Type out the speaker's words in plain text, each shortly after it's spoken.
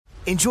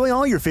Enjoy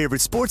all your favorite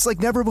sports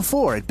like never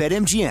before at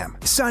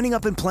BetMGM. Signing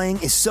up and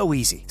playing is so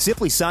easy.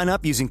 Simply sign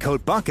up using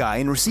code Buckeye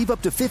and receive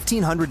up to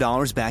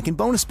 $1,500 back in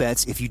bonus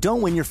bets if you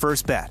don't win your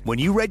first bet. When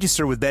you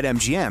register with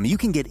BetMGM, you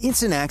can get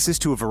instant access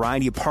to a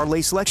variety of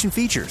parlay selection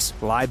features,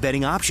 live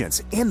betting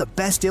options, and the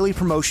best daily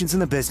promotions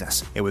in the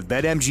business. And with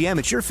BetMGM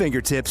at your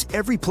fingertips,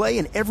 every play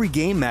and every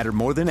game matter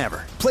more than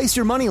ever. Place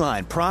your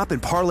moneyline, prop,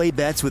 and parlay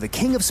bets with the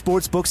king of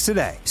sportsbooks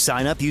today.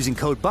 Sign up using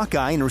code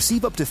Buckeye and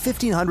receive up to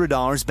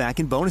 $1,500 back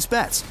in bonus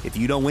bets if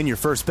you don't win your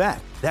first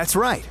bet. That's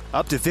right,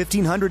 up to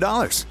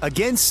 $1,500.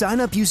 Again, sign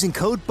up using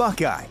code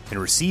Buckeye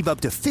and receive up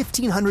to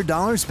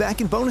 $1,500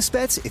 back in bonus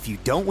bets if you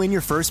don't win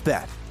your first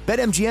bet.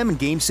 BetMGM and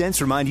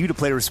GameSense remind you to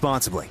play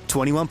responsibly.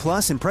 21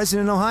 plus and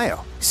present in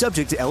Ohio.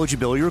 Subject to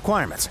eligibility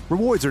requirements.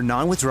 Rewards are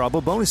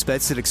non-withdrawable bonus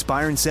bets that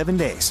expire in 7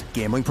 days.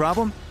 Gambling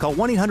problem? Call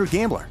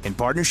 1-800-GAMBLER in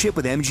partnership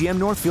with MGM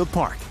Northfield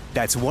Park.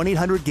 That's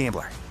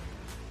 1-800-GAMBLER.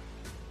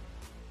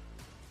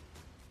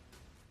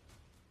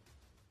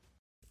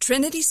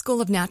 Trinity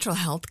School of Natural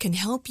Health can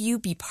help you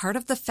be part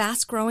of the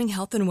fast-growing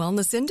health and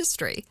wellness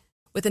industry.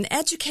 With an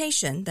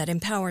education that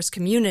empowers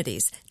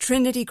communities,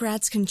 Trinity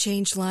grads can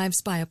change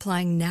lives by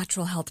applying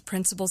natural health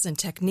principles and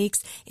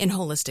techniques in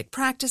holistic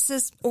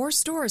practices or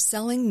stores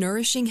selling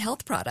nourishing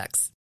health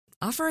products.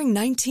 Offering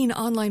 19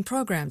 online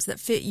programs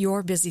that fit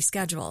your busy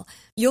schedule,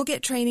 you'll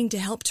get training to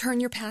help turn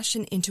your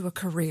passion into a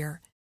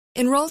career.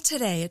 Enroll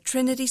today at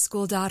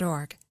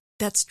trinityschool.org.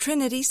 That's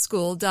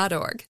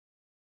trinityschool.org.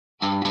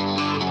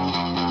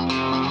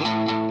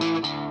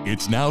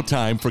 It's now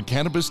time for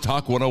Cannabis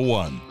Talk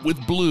 101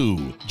 with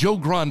Blue, Joe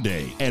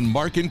Grande, and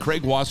Mark and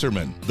Craig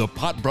Wasserman, the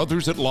Pot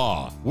Brothers at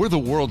Law. We're the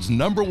world's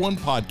 #1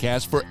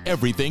 podcast for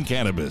everything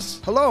cannabis.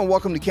 Hello and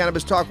welcome to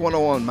Cannabis Talk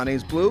 101. My name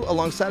is Blue.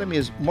 Alongside of me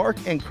is Mark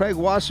and Craig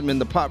Wasserman,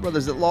 the Pot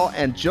Brothers at Law,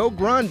 and Joe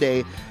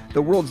Grande,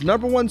 the world's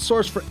 #1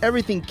 source for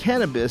everything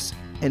cannabis.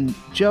 And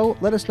Joe,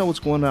 let us know what's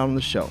going on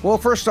the show. Well,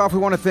 first off, we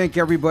want to thank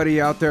everybody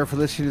out there for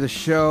listening to the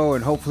show,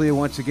 and hopefully,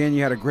 once again,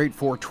 you had a great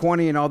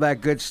 420 and all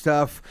that good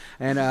stuff.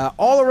 And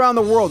all around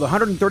the world,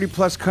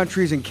 130-plus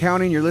countries and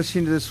counting, you're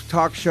listening to this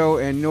talk show,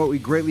 and you know what? We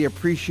greatly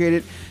appreciate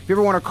it. If you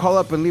ever want to call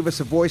up and leave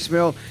us a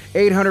voicemail,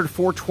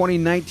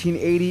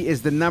 800-420-1980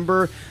 is the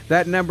number.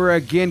 That number,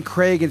 again,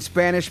 Craig, in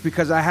Spanish,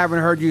 because I haven't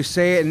heard you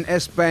say it in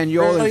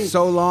Espanol in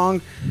so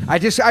long. I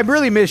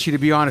really miss you, to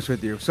be honest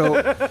with you.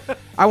 So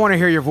I want to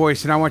hear your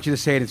voice, and I want you to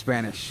say it in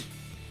Spanish.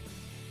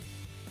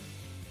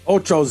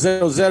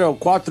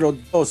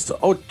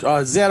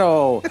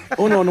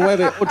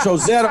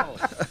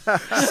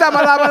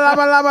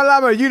 800-420-1980.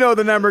 Lama. You know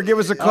the number. Give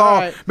us a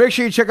call. Right. Make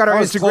sure you check out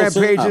our Instagram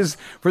pages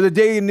for the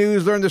daily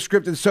news, learn the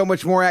script, and so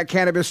much more at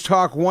Cannabis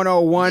Talk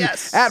 101.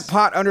 Yes. At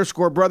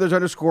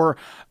pot_brothers_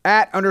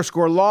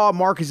 @_law.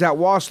 Mark is at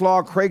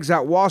Waslaw. Craig's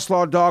at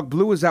Waslaw Dog.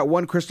 Blue is at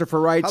One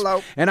Christopher Wright.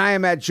 Hello. And I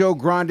am at Joe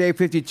Grande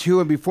 52.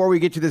 And before we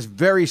get to this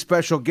very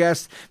special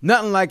guest,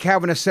 nothing like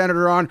having a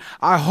senator on.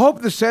 I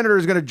hope the senator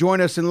is going to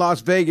join us in Las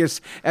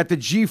Vegas at the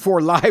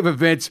G4 Live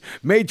events,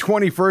 May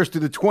 21st to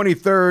the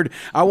 23rd.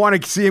 I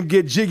want to see him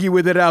get jiggy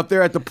with it out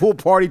there at the pool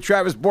party.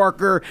 Travis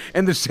Barker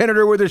and the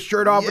senator with his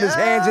shirt off and his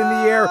hands in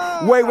the air,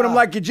 waving them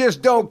like you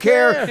just don't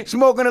care,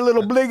 smoking a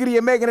little bliggity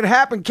and making it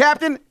happen.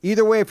 Captain,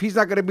 either way, if he's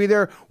not going to be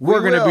there,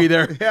 we're going to be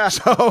there. Yeah.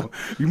 So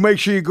you make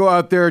sure you go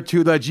out there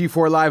to the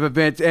G4 Live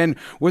event. And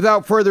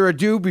without further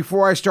ado,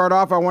 before I start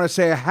off, I want to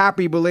say a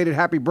belated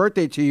happy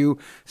birthday to you,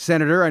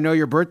 Senator. I know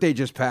your birthday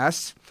just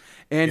passed.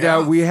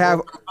 And we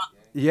have...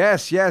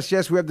 Yes. We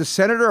have the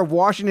Senator of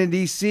Washington,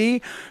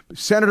 D.C.,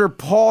 Senator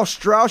Paul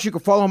Strauss. You can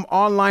follow him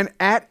online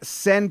at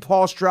Sen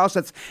Paul Strauss.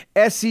 That's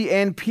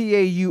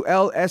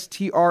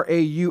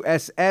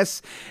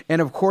SenPaulStrauss.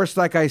 And, of course,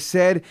 like I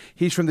said,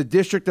 he's from the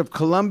District of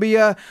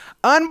Columbia.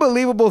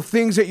 Unbelievable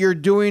things that you're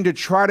doing to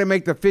try to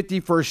make the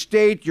 51st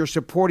state. You're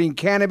supporting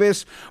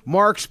cannabis.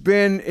 Mark's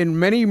been in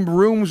many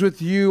rooms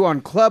with you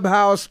on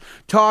Clubhouse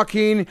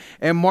talking,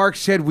 and Mark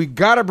said, we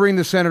got to bring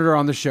the senator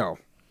on the show.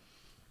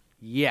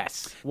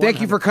 Yes. 100%. Thank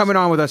you for coming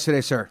on with us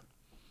today, sir.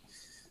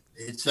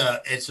 It's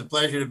a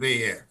pleasure to be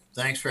here.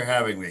 Thanks for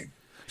having me.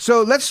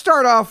 So let's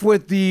start off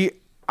with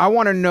I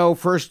want to know,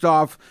 first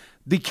off,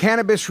 the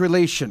cannabis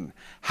relation.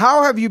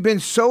 How have you been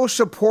so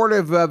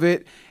supportive of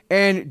it,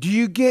 and do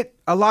you get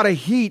a lot of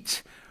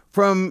heat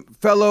from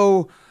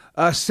fellow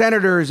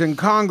senators and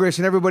Congress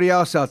and everybody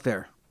else out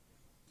there?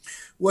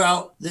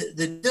 Well,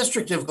 the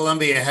District of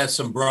Columbia has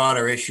some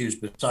broader issues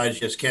besides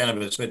just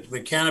cannabis,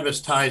 but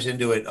cannabis ties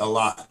into it a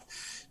lot.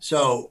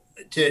 So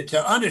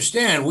to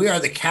understand, we are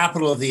the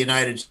capital of the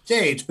United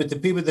States, but the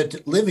people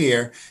that live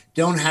here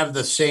don't have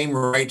the same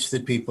rights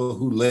that people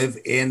who live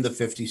in the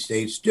 50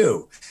 states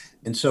do.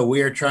 And so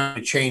we are trying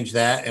to change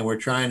that, and we're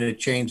trying to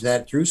change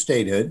that through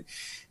statehood.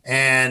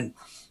 And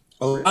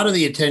a lot of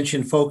the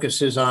attention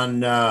focuses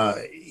on,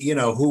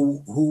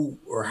 who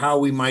or how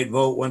we might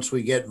vote once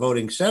we get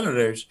voting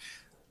senators,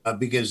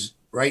 because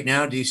right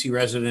now DC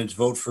residents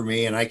vote for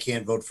me, and I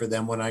can't vote for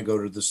them when I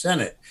go to the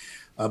Senate.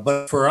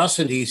 But for us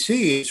in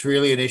D.C., it's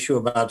really an issue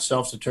about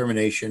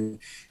self-determination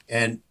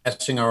and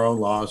passing our own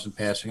laws and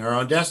passing our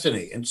own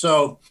destiny. And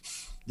so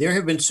there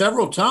have been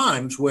several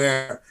times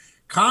where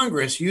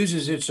Congress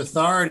uses its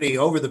authority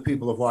over the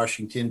people of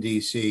Washington,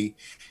 D.C.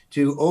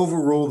 to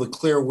overrule the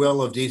clear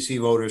will of D.C.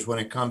 voters when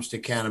it comes to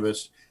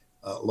cannabis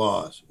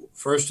laws.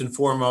 First and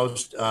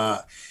foremost,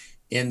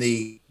 in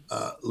the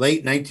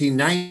late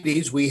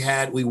 1990s,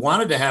 we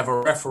wanted to have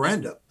a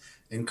referendum,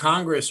 and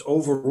Congress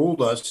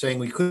overruled us, saying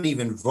we couldn't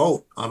even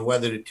vote on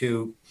whether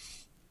to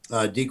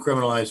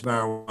decriminalize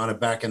marijuana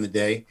back in the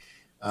day.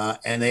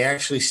 And they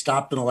actually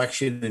stopped an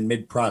election in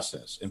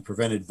mid-process and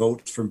prevented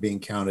votes from being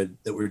counted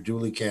that were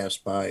duly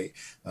cast by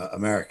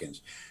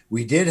Americans.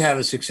 We did have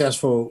a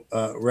successful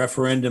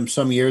referendum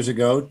some years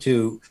ago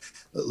to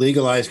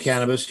legalize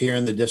cannabis here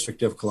in the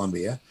District of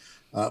Columbia.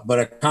 But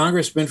a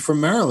congressman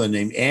from Maryland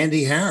named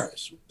Andy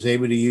Harris was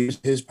able to use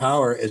his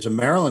power as a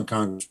Maryland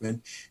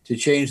congressman to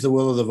change the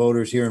will of the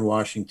voters here in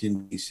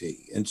Washington,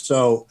 D.C. And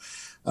so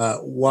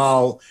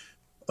while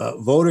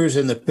voters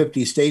in the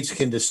 50 states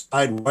can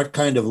decide what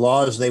kind of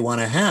laws they want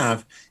to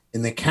have,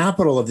 in the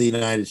capital of the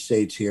United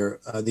States here,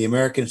 the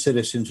American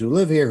citizens who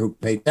live here, who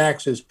pay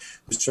taxes,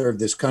 who serve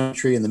this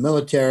country in the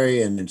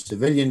military and in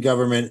civilian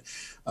government,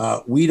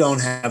 we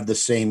don't have the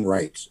same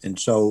rights. And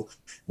so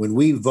when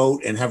we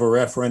vote and have a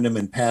referendum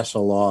and pass a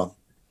law,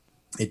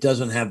 it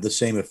doesn't have the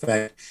same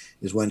effect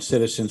as when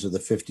citizens of the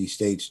 50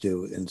 states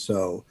do. And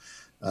so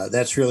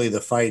that's really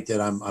the fight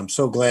that I'm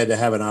so glad to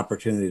have an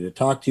opportunity to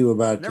talk to you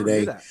about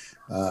today.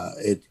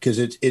 Because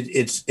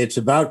it's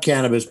about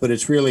cannabis, but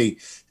it's really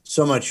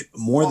so much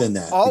more than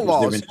that. All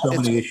laws. There have been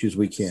so many issues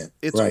we can't.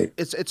 Right.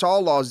 It's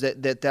all laws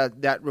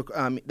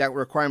that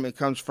requirement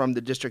comes from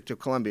the District of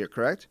Columbia,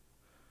 correct?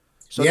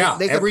 So yeah.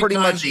 they every pretty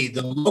time much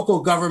the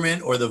local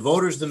government or the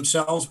voters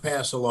themselves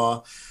pass a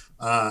law,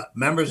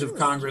 members of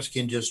Congress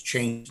can just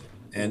change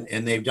it.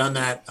 And they've done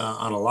that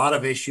on a lot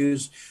of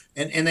issues,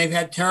 and they've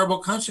had terrible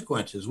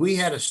consequences. We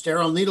had a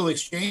sterile needle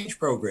exchange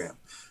program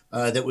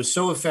that was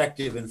so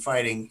effective in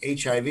fighting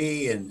HIV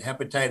and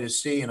hepatitis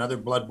C and other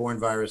bloodborne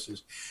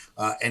viruses.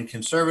 And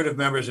conservative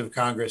members of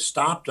Congress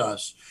stopped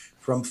us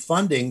from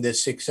funding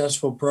this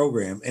successful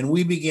program. And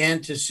we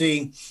began to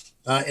see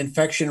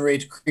infection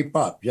rates creep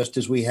up just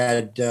as we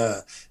had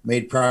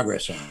made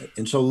progress on it.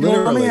 And so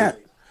literally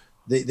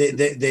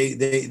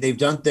they've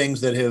done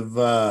things that have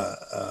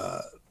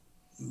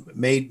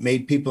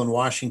made people in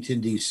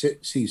Washington,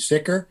 D.C.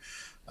 sicker.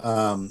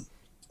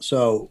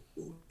 So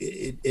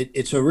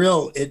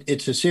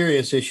it's a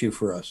serious issue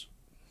for us.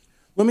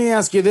 Let me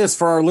ask you this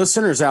for our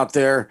listeners out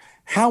there.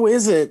 How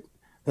is it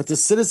that the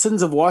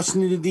citizens of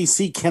Washington,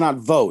 D.C. cannot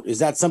vote? Is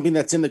that something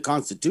that's in the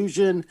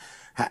Constitution?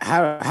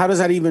 How does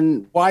that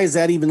even, why is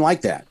that even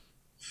like that?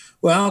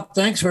 Well,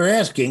 thanks for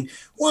asking.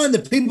 One, the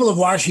people of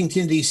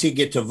Washington, D.C.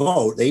 get to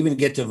vote. They even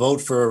get to vote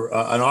for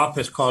an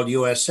office called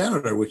U.S.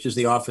 Senator, which is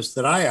the office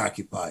that I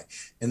occupy.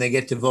 And they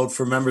get to vote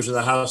for members of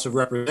the House of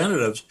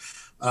Representatives.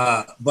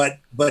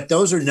 But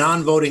those are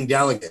non-voting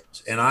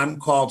delegates. And I'm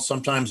called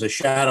sometimes a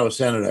shadow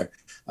senator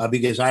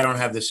because I don't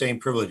have the same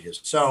privileges.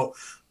 So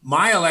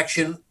my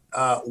election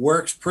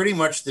works pretty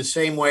much the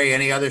same way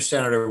any other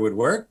senator would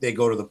work. They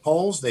go to the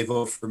polls. They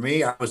vote for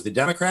me. I was the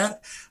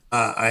Democrat.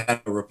 I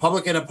had a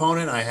Republican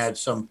opponent. I had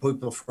some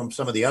people from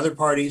some of the other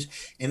parties,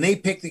 and they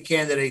pick the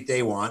candidate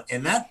they want.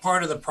 And that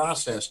part of the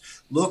process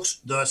looks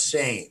the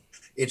same.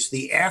 It's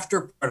the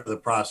after part of the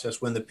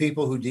process when the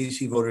people who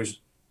D.C.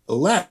 voters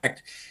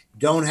elect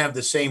don't have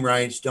the same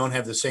rights, don't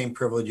have the same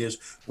privileges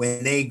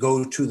when they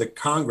go to the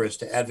Congress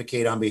to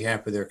advocate on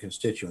behalf of their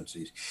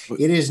constituencies.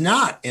 It is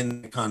not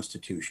in the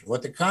Constitution.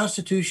 What the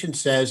Constitution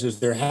says is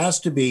there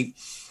has to be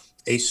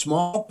a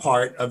small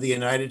part of the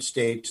United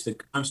States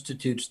that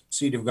constitutes the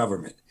seat of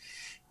government.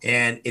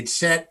 And it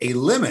set a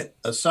limit,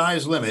 a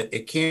size limit.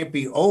 It can't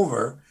be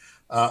over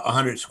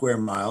 100 square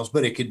miles,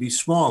 but it could be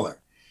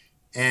smaller.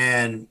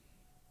 And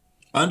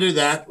under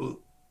that,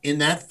 in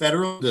that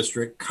federal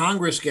district,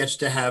 Congress gets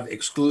to have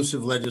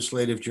exclusive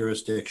legislative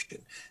jurisdiction,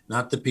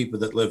 not the people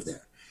that live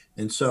there.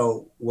 And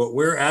so what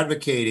we're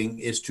advocating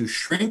is to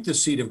shrink the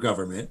seat of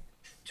government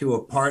to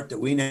a part that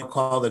we now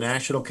call the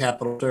National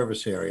Capital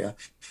Service Area,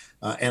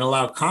 and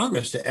allow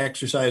Congress to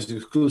exercise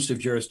exclusive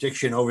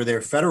jurisdiction over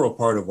their federal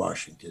part of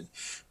Washington.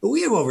 But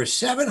we have over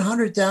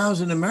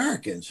 700,000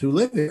 Americans who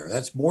live here.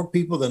 That's more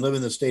people than live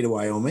in the state of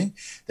Wyoming.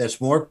 That's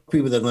more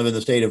people than live in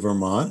the state of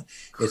Vermont.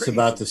 Crazy. It's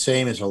about the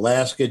same as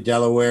Alaska,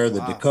 Delaware,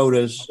 the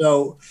Dakotas.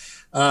 So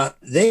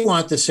they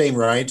want the same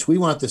rights. We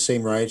want the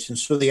same rights. And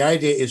so the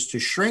idea is to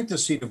shrink the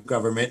seat of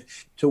government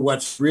to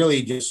what's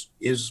really just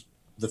is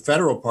the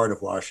federal part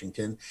of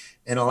Washington,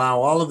 and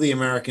allow all of the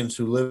Americans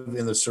who live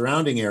in the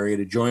surrounding area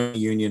to join the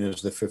Union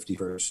as the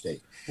 51st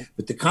state.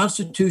 But the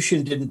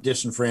Constitution didn't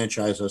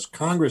disenfranchise us.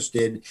 Congress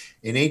did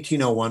in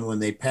 1801 when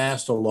they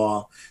passed a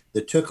law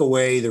that took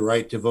away the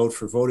right to vote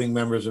for voting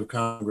members of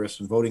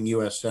Congress and voting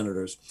U.S.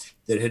 senators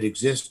that had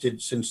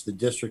existed since the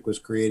district was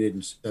created in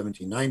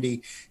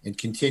 1790 and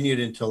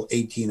continued until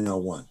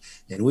 1801.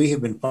 And we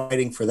have been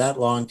fighting for that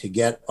long to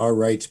get our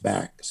rights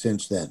back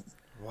since then.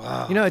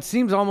 Wow. You know, it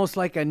seems almost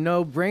like a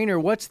no-brainer.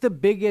 What's the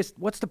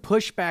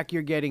pushback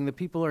you're getting? The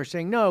people are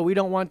saying, no, we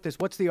don't want this.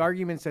 What's the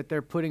arguments that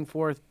they're putting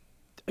forth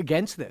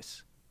against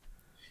this?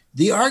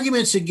 The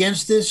arguments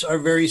against this are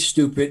very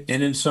stupid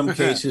and in some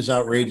cases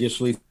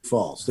outrageously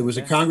false. There was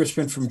a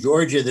congressman from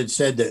Georgia that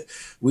said that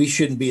we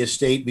shouldn't be a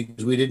state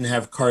because we didn't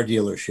have car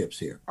dealerships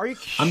here. Are you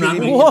I'm not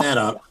kidding me? making that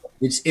up.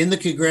 It's in the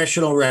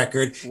congressional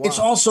record. Wow. It's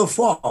also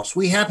false.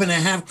 We happen to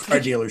have car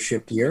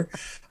dealership here.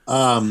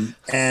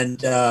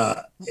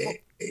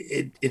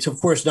 It's of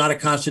course not a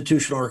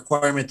constitutional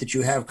requirement that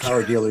you have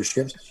car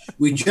dealerships.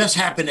 We just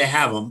happen to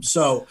have them.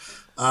 So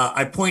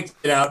I point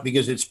it out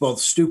because it's both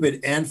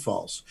stupid and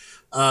false.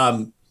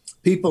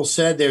 People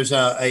said there's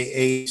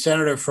a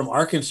senator from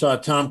Arkansas,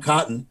 Tom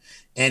Cotton,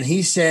 and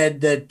he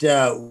said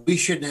that we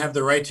shouldn't have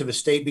the rights of a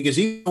state because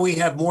even though we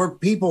have more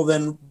people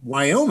than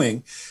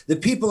Wyoming, the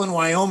people in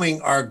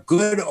Wyoming are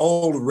good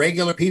old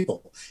regular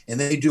people, and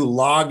they do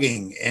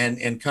logging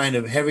and kind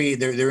of heavy.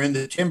 They're in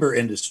the timber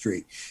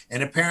industry,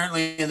 and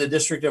apparently in the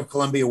District of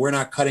Columbia, we're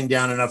not cutting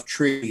down enough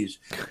trees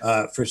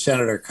for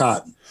Senator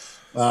Cotton.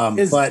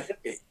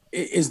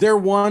 Is there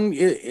one?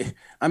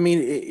 I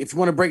mean, if you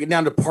want to break it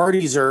down to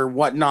parties or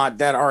whatnot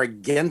that are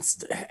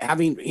against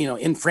having,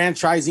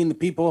 enfranchising the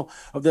people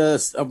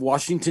of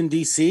Washington,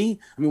 D.C.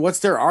 I mean, what's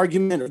their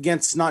argument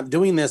against not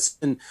doing this?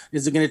 And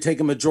is it going to take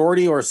a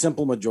majority or a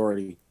simple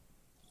majority?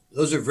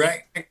 Those are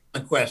very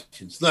excellent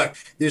questions. Look,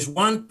 there's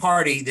one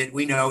party that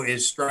we know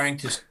is trying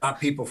to stop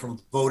people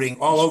from voting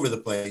all over the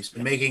place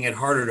and making it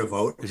harder to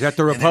vote. Is that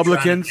the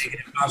Republicans? Make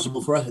it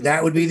impossible for us.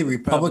 That would be the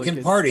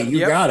Republican Party. You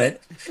got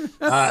it.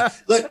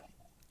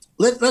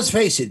 Look, let's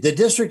face it. The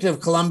District of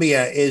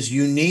Columbia is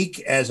unique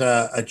as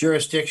a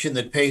jurisdiction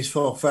that pays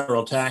full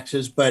federal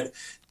taxes, but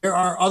there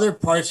are other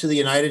parts of the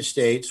United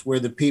States where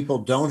the people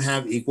don't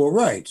have equal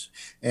rights.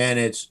 And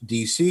it's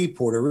D.C.,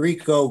 Puerto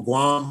Rico,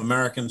 Guam,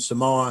 American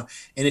Samoa.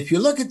 And if you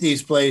look at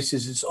these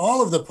places, it's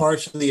all of the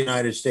parts of the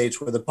United States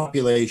where the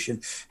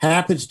population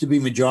happens to be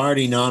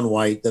majority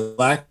non-white, the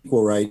lack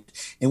equal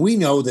rights. And we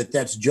know that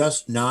that's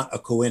just not a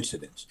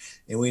coincidence.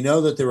 And we know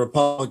that the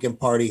Republican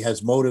Party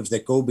has motives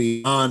that go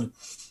beyond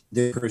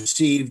the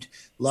perceived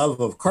love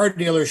of car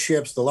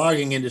dealerships, the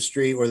logging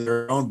industry, or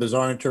their own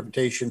bizarre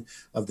interpretation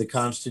of the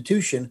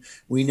Constitution.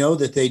 We know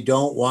that they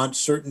don't want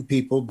certain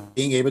people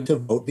being able to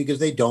vote because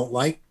they don't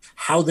like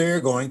how they're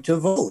going to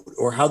vote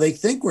or how they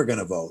think we're going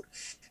to vote.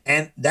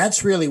 And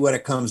that's really what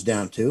it comes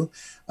down to.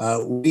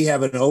 We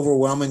have an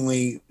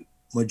overwhelmingly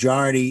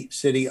majority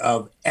city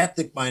of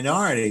ethnic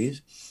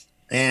minorities.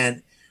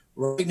 And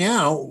right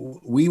now,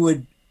 we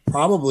would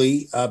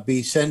probably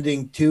be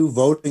sending 2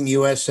 voting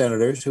U.S.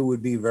 senators who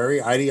would be very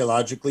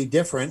ideologically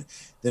different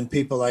than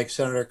people like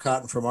Senator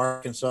Cotton from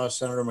Arkansas,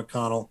 Senator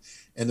McConnell,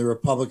 and the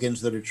Republicans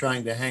that are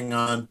trying to hang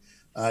on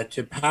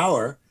to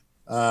power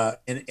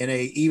in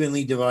a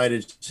evenly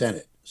divided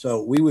Senate.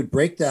 So we would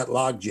break that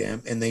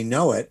logjam, and they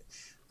know it.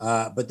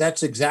 But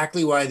that's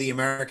exactly why the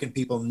American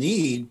people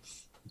need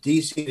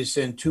D.C. to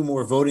send 2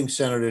 more voting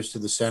senators to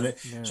the Senate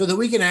so that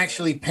we can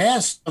actually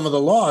pass some of the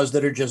laws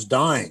that are just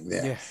dying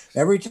there. Yes.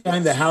 Every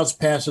time the House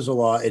passes a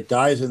law, it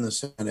dies in the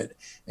Senate,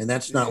 and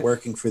that's not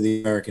working for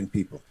the American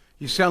people.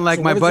 You sound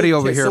like my buddy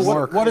over here,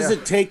 Mark. What does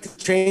it take to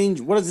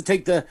change? What does it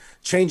take to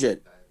change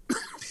it?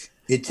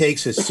 It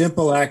takes a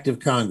simple act of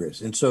Congress.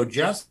 And so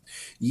just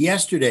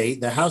yesterday,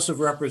 the House of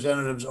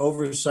Representatives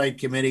Oversight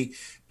Committee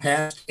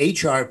passed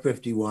H.R.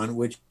 51,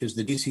 which is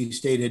the D.C.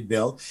 statehood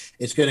bill.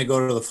 It's going to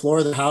go to the floor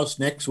of the House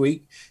next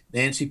week.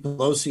 Nancy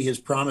Pelosi has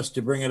promised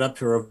to bring it up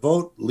to a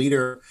vote.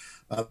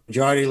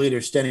 Majority Leader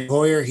Steny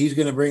Hoyer, he's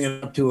going to bring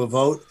it up to a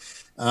vote.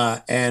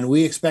 And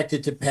we expect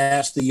it to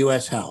pass the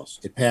U.S. House.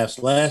 It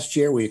passed last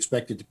year. We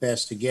expect it to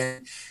pass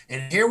again.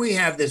 And here we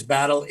have this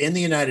battle in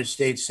the United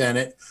States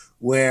Senate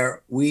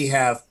where we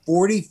have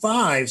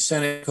 45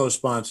 Senate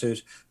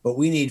co-sponsors, but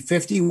we need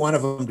 51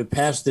 of them to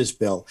pass this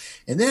bill.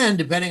 And then,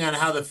 depending on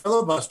how the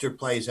filibuster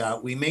plays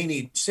out, we may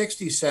need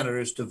 60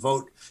 senators to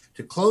vote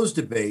to close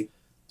debate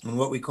on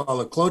what we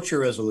call a cloture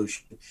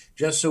resolution,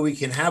 just so we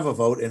can have a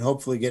vote and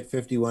hopefully get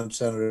 51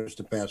 senators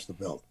to pass the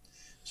bill.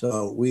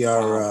 So we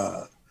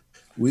are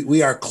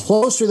we are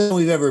closer than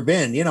we've ever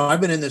been.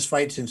 I've been in this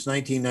fight since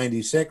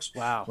 1996.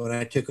 Wow. When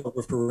I took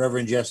over for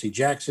Reverend Jesse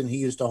Jackson, he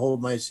used to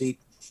hold my seat.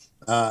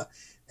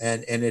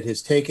 And it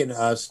has taken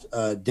us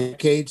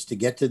decades to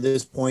get to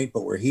this point,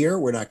 but we're here.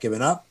 We're not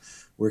giving up.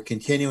 We're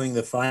continuing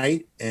the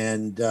fight,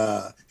 and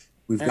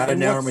we've got a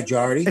narrow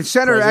majority. And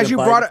Senator, as you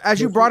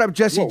brought up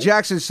Jesse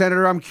Jackson,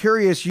 Senator, I'm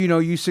curious.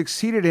 You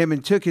succeeded him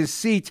and took his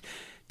seat.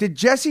 Did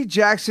Jesse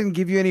Jackson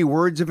give you any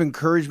words of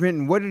encouragement,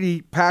 and what did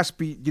he pass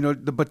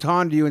the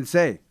baton to you and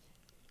say?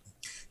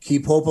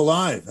 Keep hope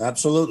alive.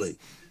 Absolutely.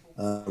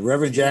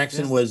 Reverend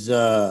Jackson was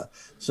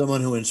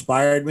someone who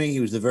inspired me. He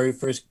was the very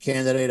first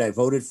candidate I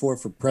voted for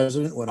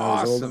president when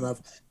I was old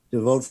enough to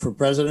vote for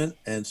president.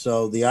 And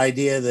so the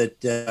idea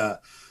that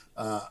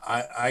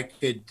I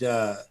could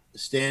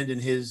stand in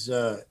his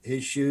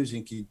shoes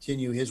and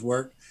continue his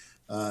work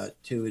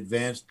to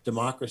advance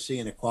democracy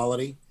and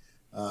equality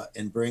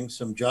and bring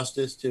some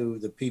justice to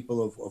the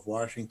people of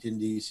Washington,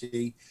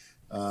 D.C.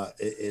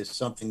 Is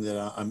something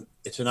that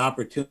it's an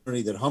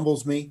opportunity that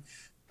humbles me,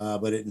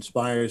 but it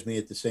inspires me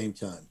at the same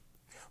time.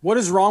 What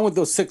is wrong with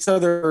those 6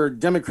 other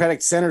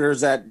Democratic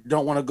senators that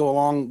don't want to go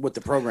along with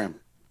the program?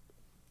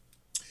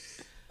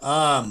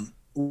 Well,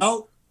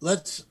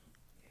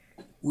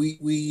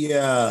 we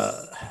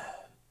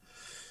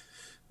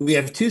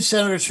have 2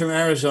 senators from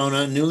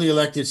Arizona, newly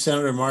elected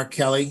Senator Mark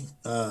Kelly,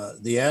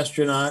 the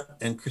astronaut,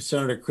 and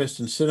Senator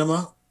Kristen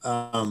Sinema.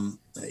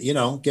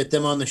 Get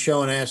them on the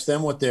show and ask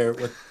them what their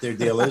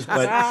deal is.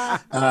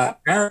 But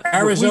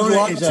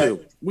Arizona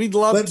We'd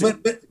love to.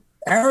 But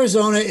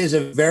Arizona is a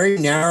very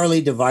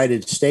narrowly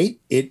divided state.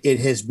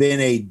 It has been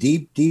a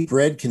deep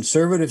red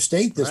conservative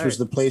state. This was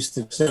the place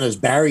that sent us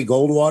Barry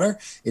Goldwater.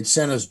 It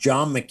sent us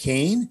John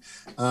McCain.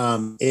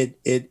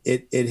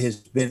 It has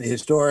been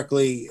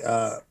historically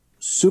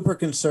super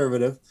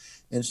conservative.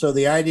 And so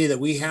the idea that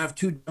we have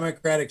 2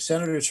 Democratic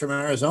senators from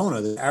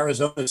Arizona, that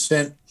Arizona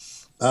sent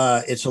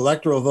its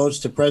electoral votes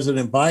to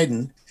President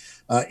Biden,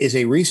 is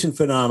a recent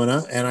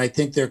phenomena. And I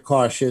think they're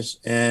cautious.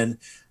 And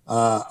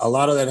a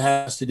lot of that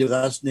has to do with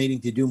us needing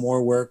to do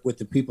more work with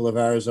the people of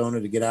Arizona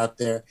to get out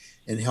there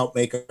and help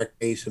make our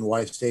case and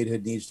why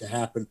statehood needs to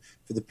happen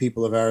for the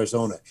people of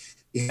Arizona.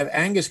 You have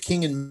Angus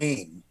King in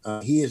Maine.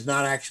 He is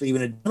not actually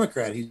even a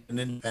Democrat. He's an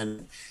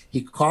independent.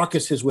 He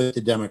caucuses with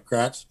the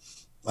Democrats.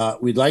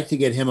 We'd like to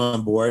get him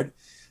on board.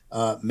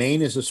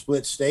 Maine is a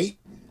split state.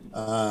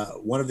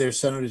 One of their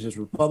senators is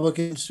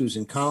Republican,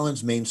 Susan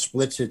Collins. Maine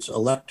splits its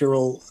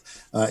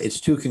its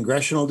 2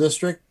 congressional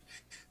districts.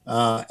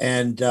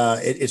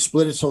 It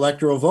split its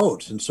electoral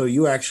votes. And so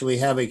you actually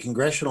have a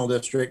congressional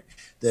district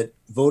that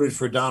voted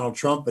for Donald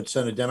Trump but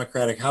sent a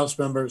Democratic House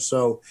member.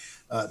 So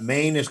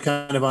Maine is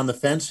kind of on the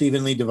fence,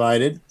 evenly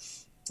divided.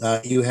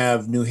 You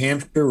have New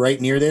Hampshire right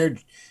near there,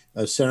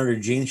 Senator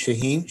Jeanne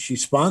Shaheen. She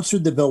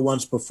sponsored the bill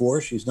once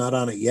before. She's not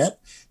on it yet.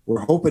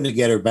 We're hoping to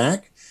get her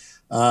back.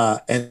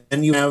 And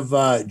then you have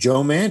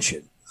Joe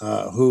Manchin,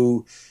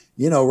 who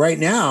right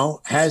now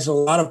has a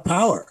lot of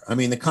power. I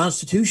mean, the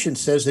Constitution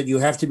says that you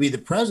have to be the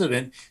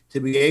president to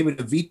be able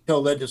to veto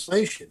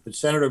legislation. But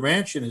Senator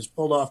Manchin has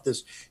pulled off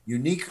this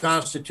unique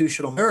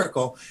constitutional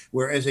miracle,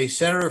 where as a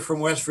senator from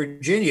West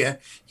Virginia,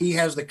 he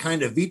has the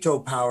kind of veto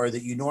power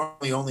that you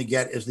normally only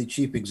get as the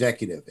chief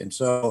executive. And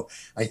so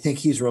I think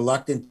he's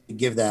reluctant to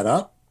give that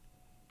up.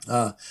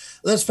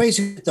 Let's face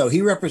it, though,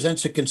 he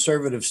represents a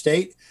conservative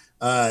state.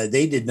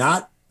 They did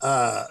not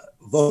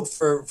vote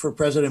for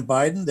President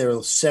Biden. They're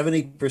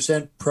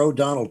 70% pro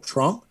Donald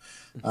Trump.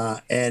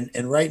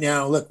 And right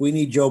now, look, we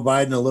need Joe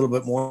Biden a little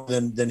bit more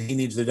than he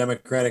needs the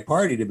Democratic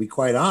Party, to be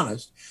quite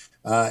honest.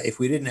 If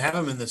we didn't have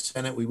him in the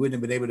Senate, we wouldn't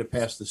have been able to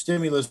pass the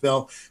stimulus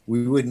bill.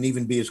 We wouldn't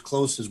even be as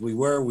close as we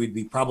were. We'd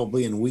be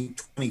probably in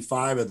week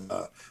 25 of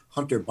the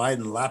Hunter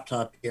Biden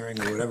laptop hearing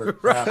or whatever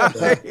crap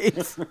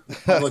the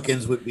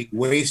Republicans would be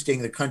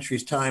wasting the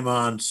country's time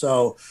on.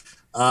 So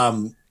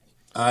I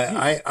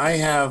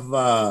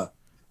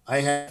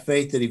have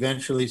faith that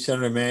eventually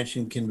Senator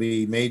Manchin can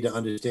be made to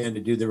understand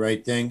to do the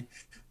right thing.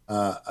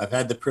 I've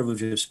had the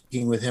privilege of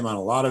speaking with him on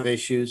a lot of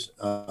issues.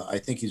 I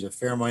think he's a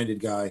fair-minded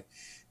guy.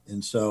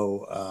 And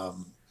so,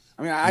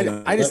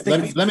 I just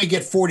think let me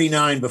get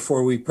 49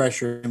 before we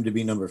pressure him to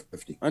be number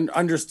 50.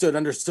 Understood.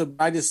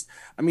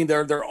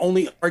 Their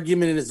only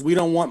argument is we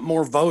don't want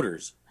more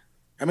voters.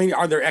 I mean,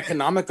 are there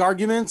economic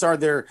arguments? Are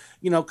there,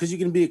 because you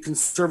can be a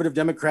conservative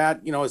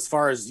Democrat, as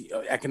far as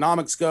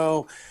economics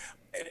go.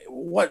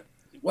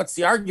 What's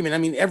the argument? I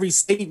mean, every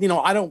state, we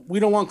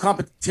don't want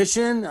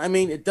competition. I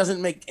mean, it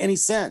doesn't make any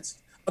sense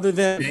other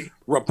than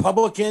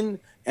Republican,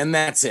 and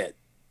that's it.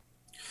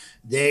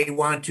 They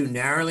want to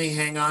narrowly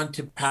hang on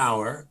to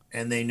power,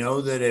 and they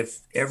know that if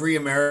every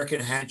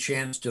American had a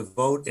chance to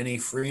vote in a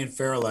free and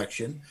fair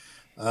election,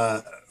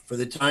 for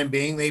the time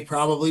being, they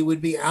probably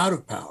would be out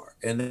of power.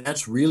 And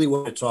that's really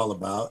what it's all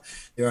about.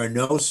 There are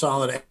no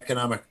solid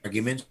economic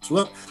arguments.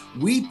 Look,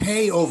 we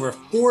pay over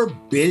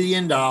 $4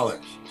 billion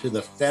to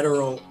the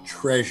federal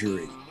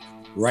treasury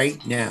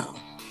right now.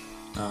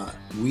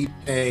 We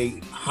pay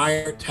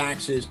higher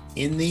taxes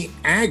in the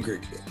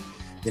aggregate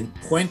than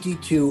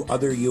 22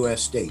 other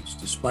U.S. states,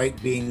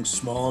 despite being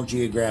small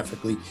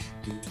geographically,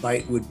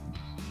 despite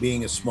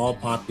being a small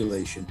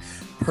population.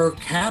 Per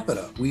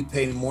capita, we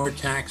pay more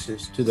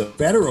taxes to the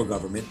federal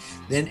government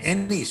than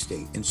any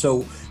state. And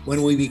so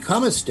when we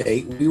become a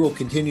state, we will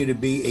continue to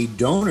be a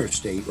donor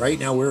state. Right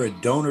now, we're a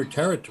donor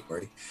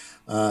territory.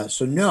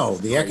 So no,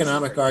 the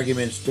economic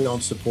arguments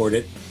don't support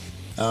it.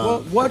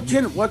 What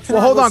can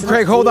hold on,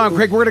 Craig.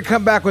 We're going to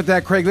come back with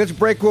that, Craig. Let's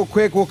break real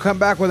quick. We'll come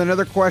back with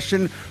another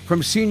question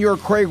from Senior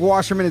Craig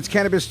Wasserman. It's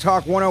Cannabis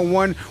Talk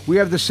 101. We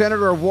have the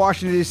Senator of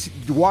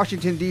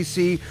Washington,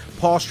 D.C.,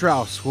 Paul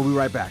Strauss. We'll be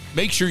right back.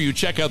 Make sure you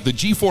check out the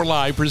G4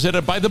 Live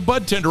presented by the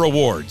Bud Tender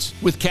Awards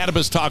with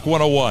Cannabis Talk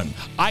 101,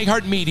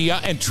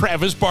 iHeartMedia, and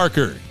Travis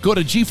Barker. Go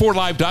to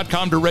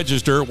G4Live.com to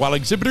register while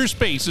exhibitor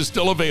space is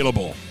still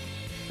available.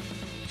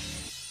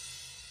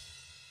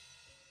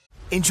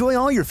 Enjoy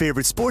all your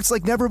favorite sports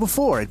like never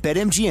before at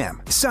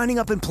BetMGM. Signing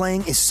up and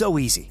playing is so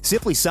easy.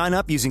 Simply sign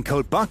up using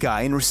code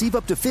Buckeye and receive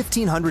up to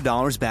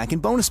 $1,500 back in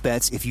bonus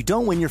bets if you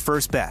don't win your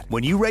first bet.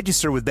 When you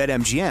register with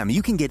BetMGM,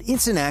 you can get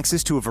instant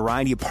access to a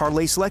variety of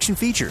parlay selection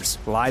features,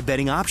 live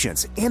betting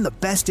options, and the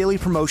best daily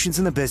promotions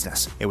in the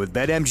business. And with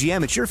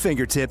BetMGM at your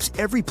fingertips,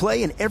 every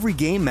play and every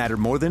game matter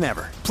more than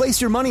ever.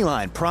 Place your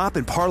moneyline, prop,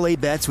 and parlay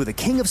bets with the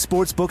king of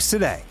sportsbooks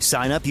today.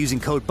 Sign up using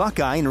code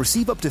Buckeye and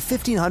receive up to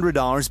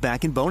 $1,500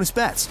 back in bonus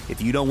bets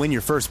if you don't win your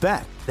first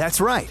bet.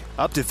 That's right,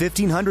 up to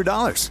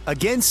 $1,500.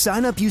 Again,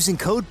 sign up using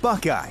code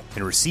Buckeye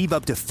and receive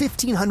up to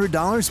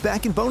 $1,500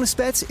 back in bonus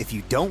bets if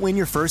you don't win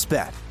your first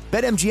bet.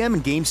 BetMGM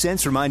and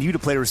GameSense remind you to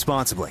play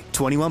responsibly.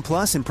 21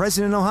 plus and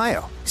present in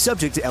Ohio.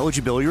 Subject to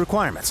eligibility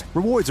requirements.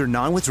 Rewards are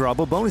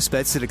non-withdrawable bonus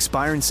bets that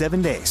expire in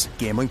 7 days.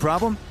 Gambling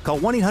problem? Call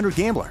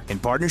 1-800-GAMBLER in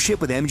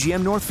partnership with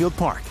MGM Northfield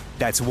Park.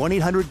 That's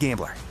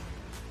 1-800-GAMBLER.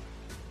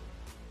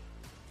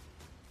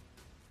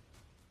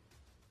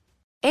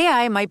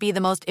 AI might be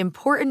the most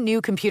important new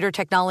computer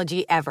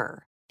technology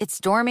ever. It's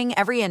storming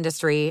every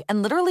industry,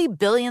 and literally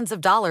billions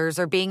of dollars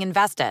are being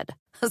invested.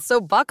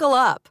 So buckle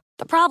up.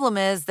 The problem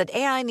is that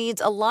AI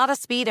needs a lot of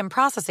speed and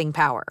processing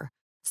power.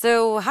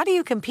 So how do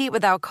you compete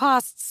without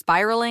costs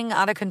spiraling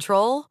out of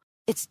control?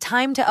 It's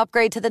time to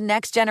upgrade to the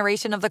next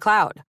generation of the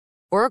cloud.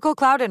 Oracle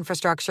Cloud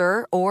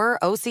Infrastructure, or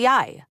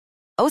OCI.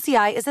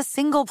 OCI is a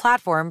single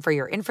platform for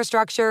your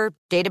infrastructure,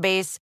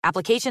 database,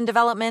 application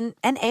development,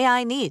 and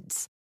AI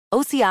needs.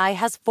 OCI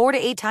has 4 to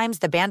 8 times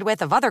the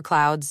bandwidth of other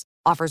clouds,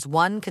 offers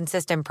one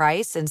consistent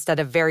price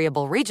instead of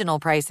variable regional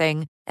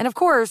pricing, and of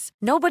course,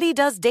 nobody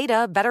does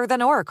data better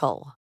than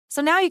Oracle.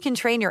 So now you can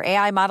train your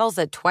AI models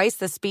at twice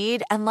the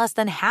speed and less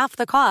than half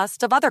the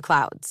cost of other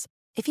clouds.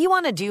 If you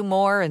want to do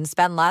more and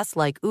spend less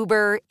like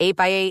Uber,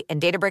 8x8, and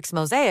Databricks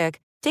Mosaic,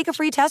 take a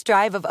free test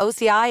drive of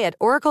OCI at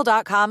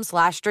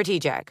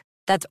oracle.com/strategic.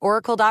 That's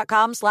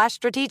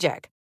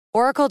oracle.com/strategic.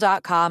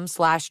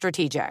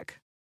 oracle.com/strategic.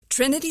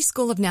 Trinity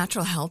School of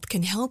Natural Health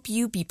can help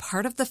you be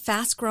part of the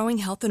fast-growing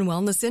health and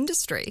wellness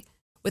industry.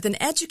 With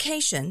an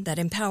education that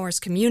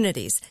empowers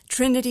communities,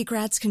 Trinity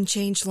grads can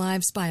change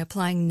lives by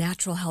applying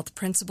natural health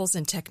principles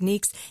and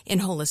techniques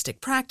in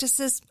holistic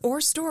practices or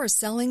stores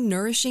selling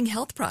nourishing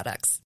health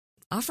products.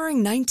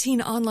 Offering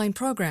 19 online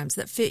programs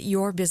that fit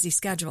your busy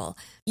schedule,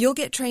 you'll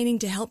get training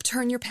to help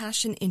turn your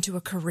passion into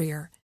a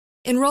career.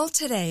 Enroll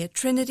today at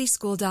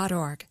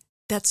trinityschool.org.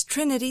 That's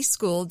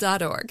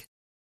trinityschool.org.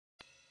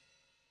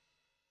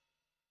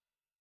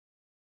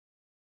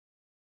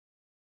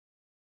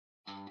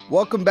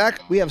 Welcome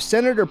back. We have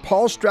Senator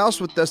Paul Strauss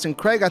with us. And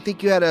Craig, I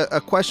think you had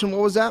a question. What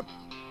was that?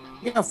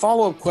 Yeah, a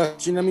follow-up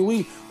question. I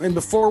mean,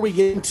 before we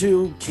get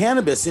into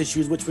cannabis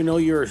issues, which we know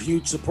you're a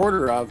huge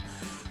supporter of,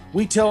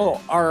 we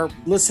tell our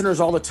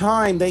listeners all the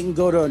time they can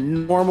go to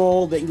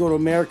NORML, they can go to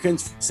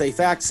Americans Safe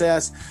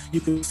Access.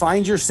 You can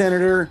find your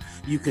senator.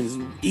 You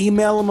can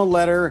email them a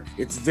letter.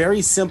 It's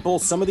very simple.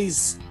 Some of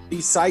these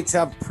sites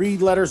have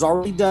pre-letters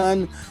already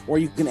done, or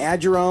you can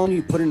add your own.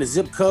 You put in a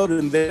zip code,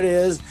 and there it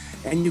is.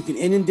 And you can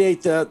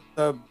inundate the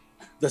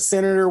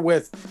senator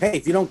with, hey,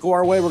 if you don't go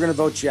our way, we're going to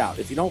vote you out.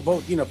 If you don't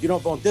vote, if you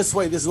don't vote this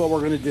way, this is what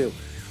we're going to do.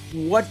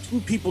 What can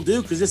people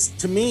do? Because this,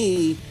 to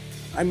me,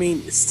 I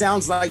mean, it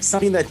sounds like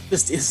something that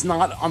just is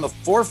not on the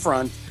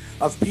forefront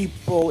of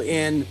people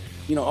in,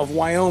 of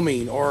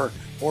Wyoming or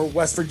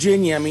West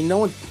Virginia. I mean, no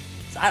one,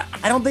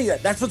 I don't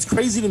think that's what's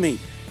crazy to me.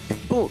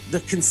 People, the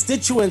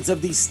constituents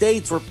of these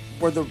states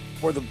where the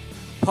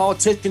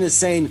politician is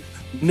saying,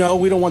 no,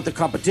 we don't want the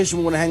competition,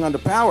 we want to hang on to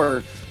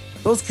power.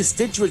 Those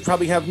constituents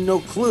probably have no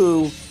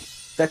clue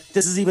that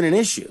this is even an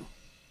issue.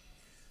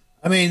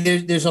 I mean,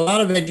 there's a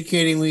lot of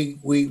educating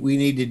we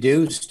need to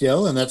do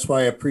still, and that's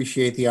why I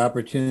appreciate the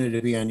opportunity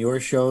to be on your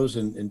shows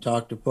and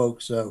talk to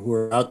folks who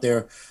are out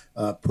there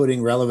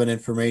putting relevant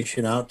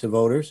information out to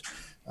voters.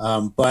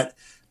 But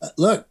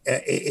look,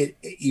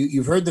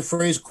 you've heard the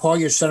phrase, call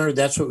your senator.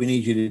 That's what we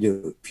need you to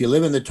do. If you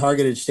live in the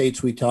targeted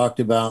states we talked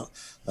about,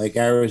 like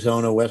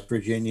Arizona, West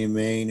Virginia,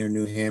 Maine, or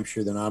New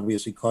Hampshire, then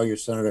obviously call your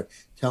senator,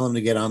 tell them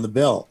to get on the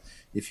bill.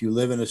 If you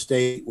live in a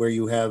state where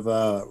you have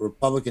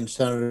Republican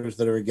senators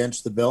that are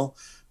against the bill,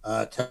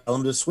 tell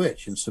them to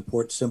switch and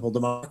support simple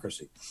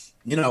democracy.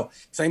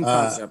 Same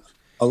concept.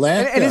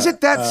 And is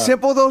it that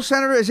simple, though,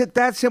 Senator? Is it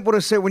that simple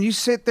to say, when you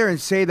sit there and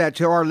say that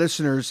to our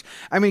listeners,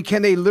 I mean,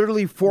 can they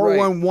literally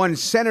 411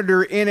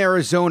 senator in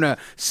Arizona,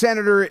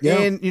 senator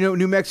in,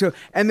 New Mexico,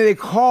 and then they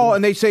call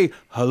and they say,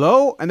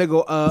 hello? And they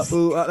go,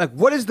 like,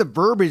 what is the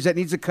verbiage that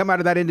needs to come out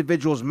of that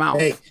individual's mouth?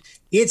 Hey,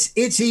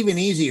 it's even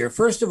easier.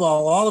 First of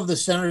all of the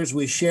senators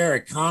we share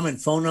a common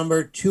phone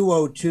number,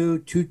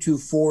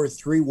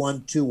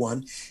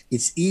 202-224-3121.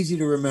 It's easy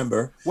to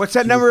remember. What's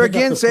that number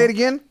again? Say it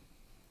again.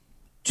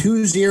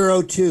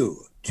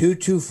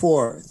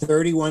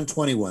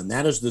 202-224-3121.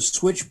 That is the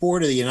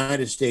switchboard of the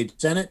United States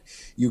Senate.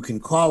 You can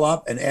call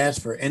up and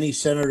ask for any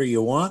senator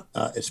you want,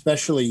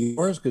 especially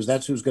yours, because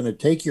that's who's going to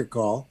take your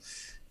call,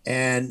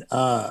 and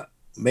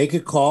make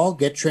a call,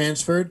 get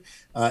transferred.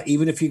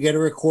 Even if you get a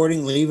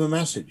recording, leave a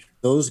message.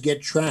 Those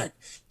get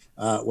tracked.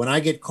 When I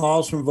get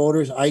calls from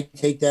voters, I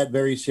take that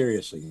very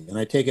seriously. And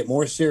I take it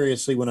more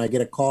seriously when I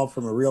get a call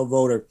from a real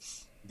voter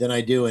than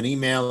I do an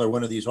email or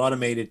one of these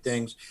automated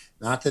things.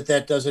 Not that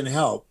that doesn't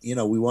help. You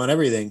know, we want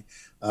everything.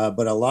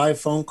 But a live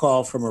phone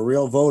call from a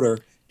real voter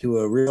to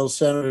a real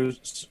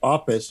senator's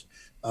office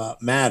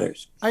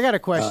matters. I got a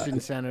question,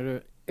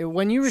 Senator.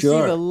 When you receive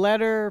a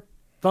letter,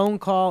 phone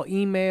call,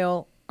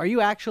 email, are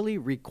you actually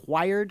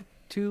required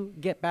to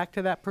get back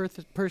to that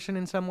person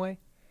in some way?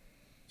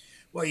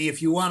 Well,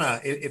 if you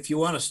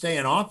wanna stay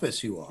in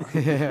office, you are.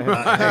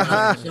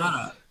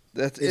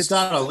 It's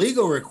not a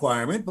legal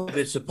requirement, but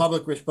it's a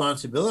public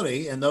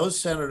responsibility. And those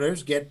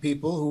senators get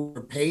people who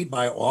are paid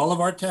by all of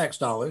our tax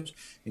dollars,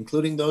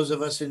 including those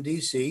of us in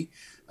D.C.,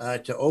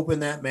 to open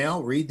that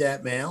mail, read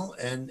that mail,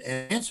 and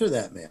answer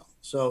that mail.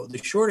 So the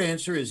short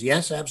answer is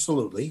yes,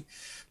 absolutely.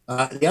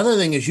 The other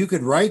thing is you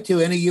could write to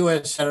any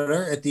U.S.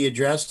 senator at the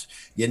address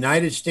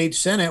United States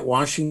Senate,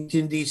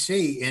 Washington,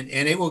 D.C., and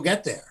it will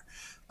get there.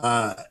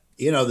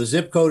 The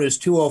zip code is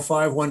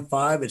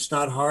 20515. It's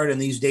not hard in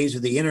these days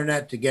of the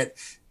internet to get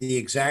the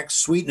exact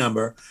suite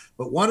number.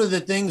 But one of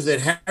the things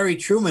that Harry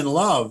Truman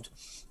loved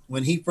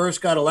when he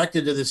first got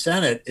elected to the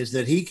Senate is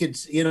that he could,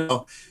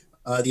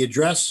 the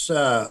address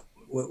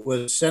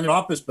was Senate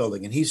Office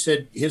Building. And he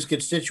said his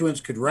constituents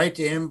could write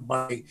to him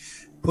by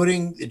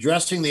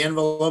addressing the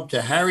envelope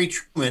to Harry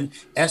Truman,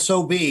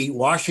 SOB,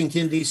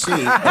 Washington, D.C.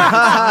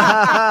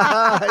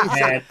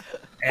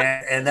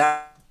 and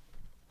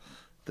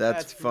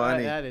that's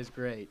funny. That is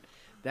great.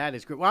 That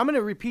is great. Well, I'm going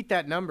to repeat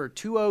that number,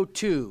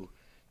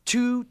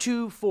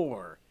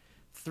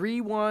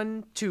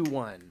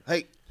 202-224-3121.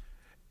 Hey.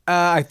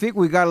 I think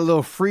we got a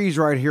little freeze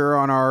right here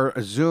on our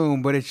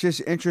Zoom, but it's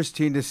just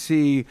interesting to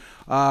see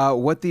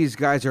what these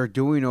guys are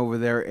doing over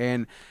there.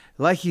 And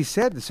like he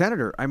said, the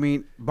senator, I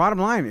mean, bottom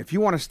line, if you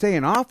want to stay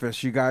in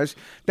office, you guys,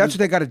 that's what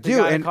they got to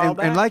do. And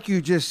like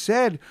you just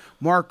said,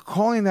 Mark,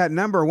 calling that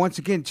number, once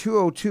again,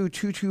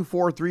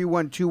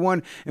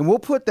 202-224-3121. And we'll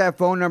put that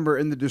phone number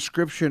in the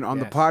description on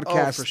the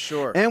podcast. Oh, for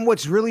sure. And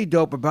what's really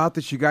dope about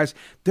this, you guys,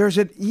 there's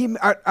an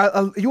email.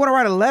 You want to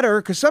write a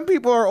letter, because some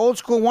people are old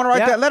school and want to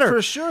write that letter.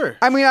 For sure.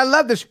 I mean, I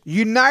love this.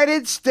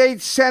 United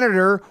States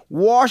Senator,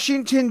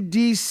 Washington,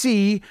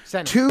 D.C.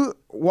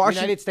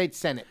 United States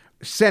Senate.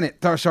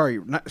 Sorry,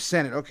 not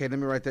Senate. Okay, let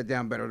me write that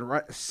down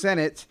better.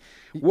 Senate,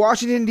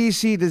 Washington,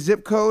 D.C., the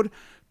zip code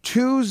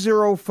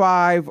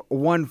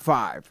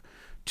 20515.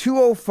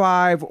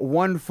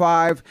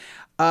 20515.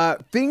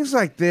 Things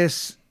like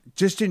this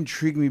just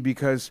intrigue me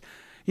because,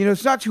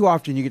 it's not too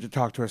often you get to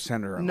talk to a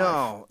senator.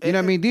 No.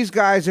 I mean, these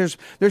guys,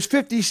 there's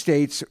 50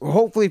 states,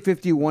 hopefully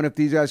 51 if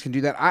these guys can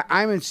do that.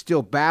 I'm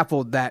still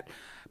baffled that,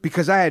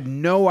 because I had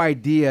no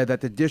idea that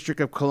the District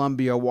of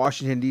Columbia,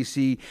 Washington,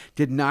 D.C.,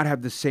 did not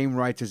have the same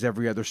rights as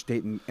every other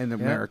state in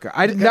America.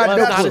 I did not know.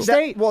 Not a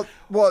state. Well,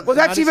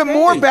 that's even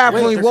more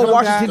baffling what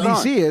Washington,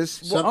 D.C.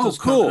 is. Well,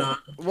 cool.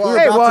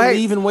 We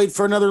even wait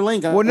for another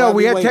link. Well, no,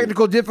 we had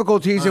technical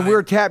difficulties, and we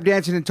were tap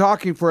dancing and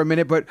talking for a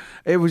minute, but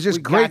it was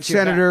just great,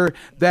 Senator,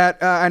 that,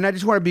 and I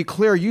just want to be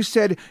clear, you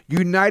said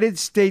United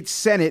States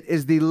Senate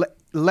is the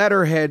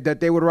letterhead that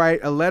they would write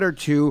a letter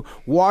to,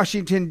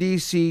 Washington,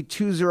 D.C.,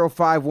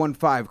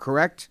 20515,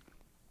 correct?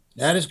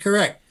 That is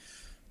correct.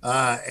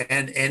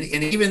 And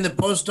even the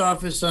post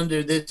office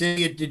under this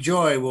idiot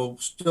DeJoy will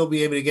still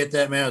be able to get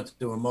that mail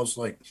to him, most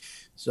likely.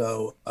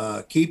 So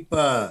keep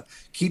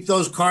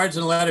those cards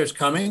and letters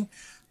coming.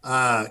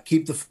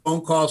 Keep the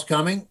phone calls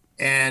coming.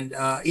 And,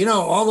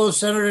 all those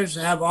senators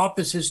have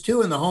offices,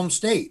 too, in the home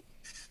state.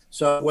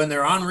 So when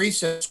they're on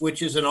recess,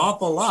 which is an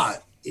awful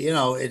lot,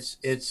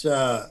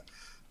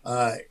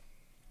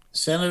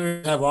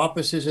 senators have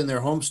offices in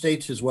their home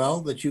states as well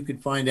that you could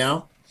find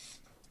out.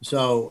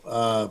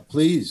 So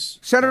please.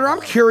 Senator, I'm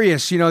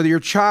curious, your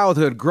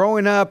childhood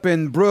growing up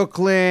in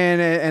Brooklyn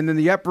and then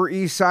the Upper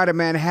East Side of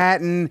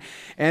Manhattan,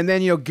 and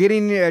then,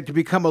 getting to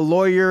become a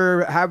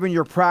lawyer, having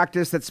your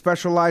practice that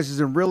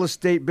specializes in real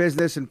estate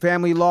business and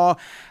family law.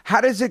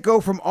 How does it go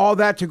from all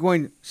that to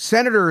going,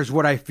 senator is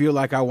what I feel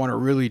like I want to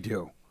really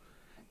do?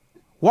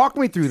 Walk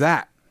me through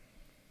that.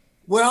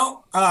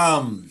 Well,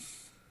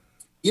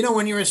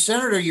 when you're a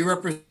senator, you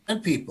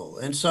represent people.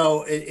 And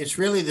so it's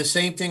really the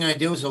same thing I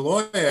do as a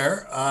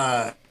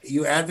lawyer.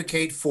 You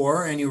advocate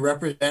for and you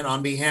represent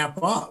on behalf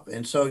of.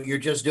 And so you're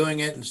just doing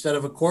it instead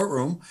of a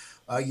courtroom.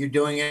 You're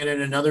doing it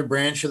in another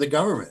branch of the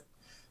government.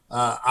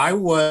 I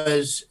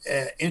was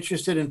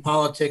interested in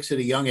politics at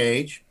a young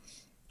age.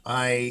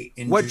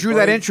 What drew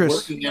that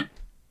interest?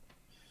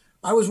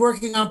 I was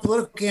working on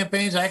political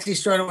campaigns. I actually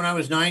started when I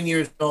was 9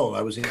 years old.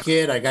 I was a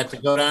kid. I got to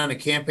go down to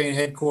campaign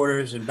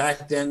headquarters, and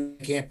back then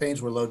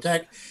campaigns were low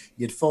tech.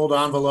 You'd fold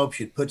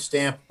envelopes, you'd put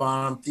stamp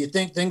on them. You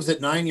think things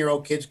that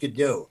 9-year-old kids could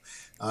do.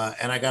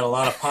 And I got a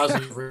lot of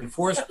positive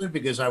reinforcement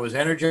because I was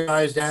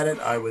energized at it.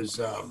 I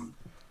was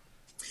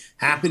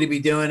happy to be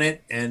doing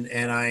it, and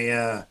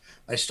I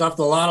I stuffed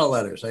a lot of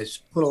letters. I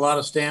put a lot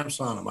of stamps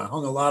on them. I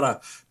hung a lot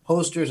of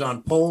posters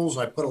on poles.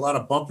 I put a lot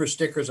of bumper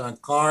stickers on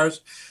cars.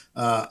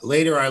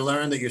 Later, I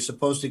learned that you're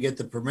supposed to get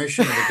the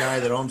permission of the guy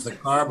that owns the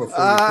car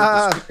before you put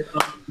the sticker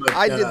on. But,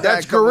 I did that.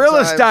 That's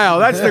guerrilla style.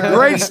 That's the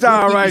great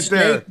style right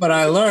there. But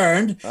I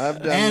learned. I've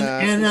done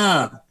that. And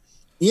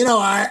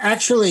I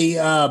actually,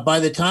 by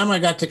the time I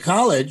got to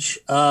college,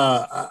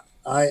 I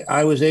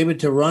was able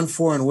to run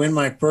for and win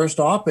my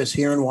first office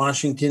here in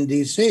Washington,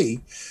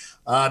 D.C.,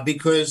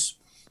 because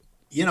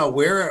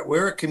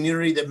we're a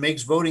community that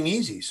makes voting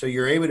easy. So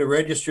you're able to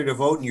register to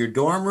vote in your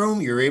dorm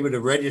room. You're able to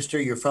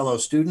register your fellow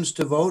students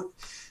to vote.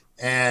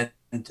 And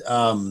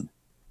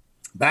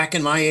back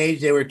in my age,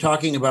 they were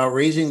talking about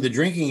raising the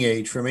drinking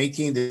age from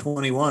 18 to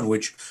 21,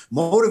 which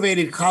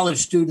motivated college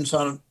students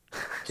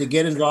to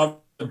get involved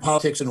in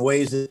politics in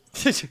ways that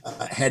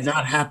had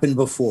not happened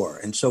before.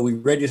 And so we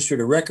registered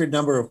a record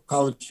number of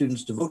college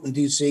students to vote in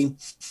D.C.,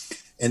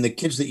 and the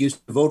kids that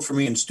used to vote for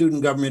me in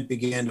student government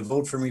began to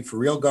vote for me for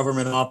real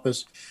government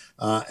office.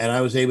 And I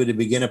was able to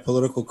begin a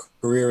political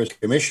career as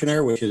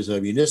commissioner, which is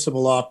a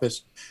municipal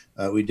office.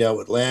 We dealt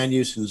with land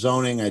use and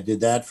zoning. I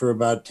did that for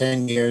about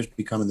 10 years,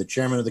 becoming the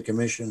chairman of the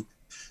commission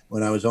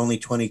when I was only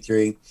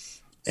 23.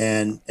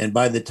 And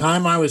by the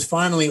time I was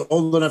finally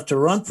old enough to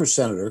run for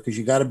senator, because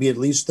you got to be at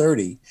least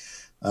 30,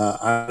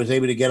 I was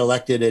able to get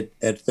elected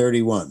at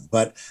 31.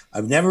 But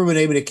I've never been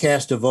able to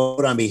cast a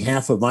vote on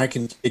behalf of my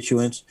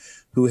constituents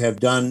who have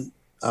been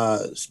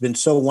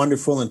so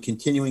wonderful in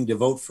continuing to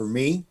vote for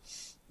me,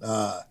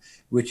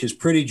 which is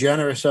pretty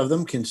generous of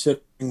them,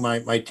 considering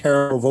my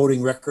terrible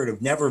voting record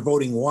of never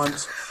voting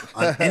once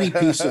on any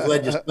piece of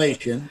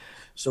legislation.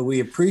 So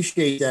we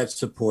appreciate that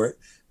support,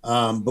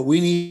 but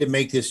we need to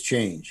make this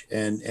change.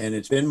 And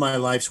it's been my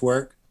life's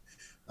work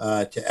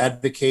to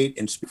advocate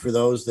and speak for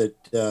those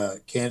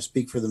that can't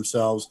speak for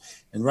themselves.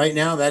 And right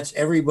now, that's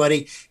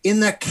everybody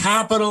in the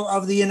capital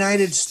of the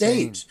United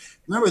States.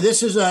 Remember,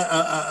 this is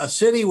a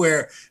city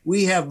where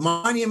we have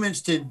monuments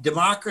to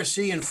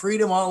democracy and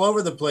freedom all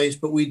over the place,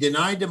 but we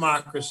deny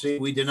democracy.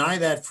 We deny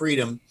that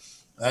freedom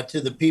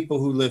to the people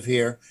who live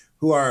here,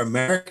 who are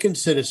American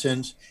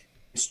citizens.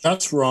 It's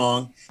just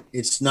wrong.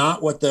 It's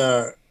not what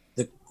the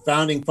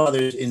founding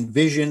fathers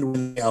envisioned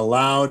when they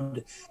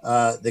allowed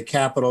the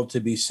Capitol to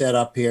be set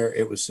up here.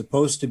 It was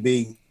supposed to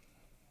be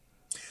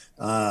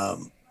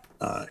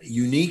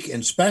unique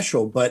and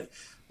special, but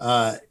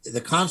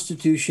the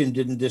Constitution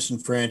didn't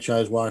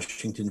disenfranchise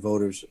Washington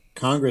voters.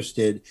 Congress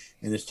did,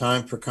 and it's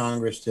time for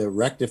Congress to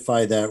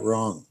rectify that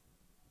wrong.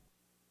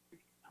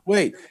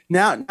 Wait,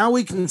 now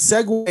we can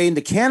segue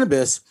into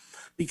cannabis,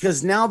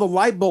 because now the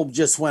light bulb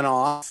just went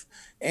off,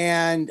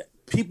 and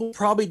people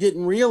probably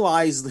didn't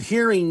realize,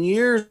 hearing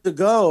years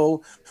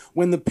ago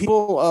when the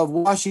people of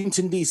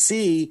Washington,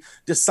 D.C.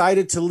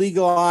 decided to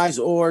legalize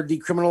or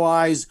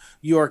decriminalize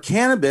your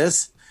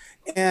cannabis,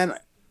 and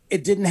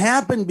it didn't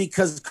happen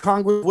because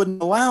Congress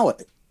wouldn't allow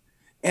it.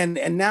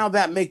 And now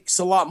that makes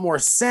a lot more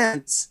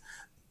sense,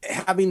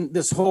 having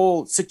this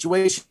whole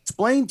situation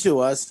explained to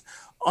us.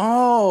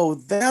 Oh,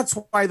 that's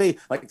why they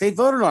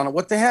voted on it.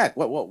 What the heck?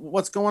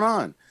 What's going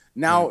on?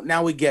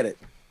 Now we get it.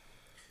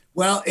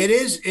 Well,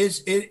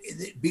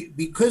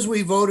 because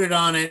we voted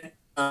on it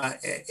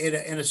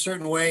in a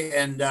certain way,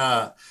 and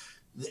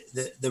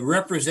the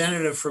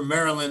representative from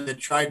Maryland that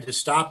tried to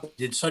stop it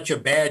did such a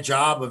bad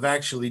job of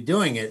actually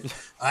doing it.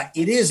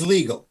 It is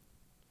legal.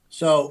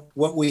 So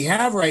what we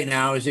have right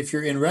now is, if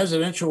you're in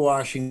residential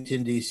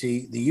Washington,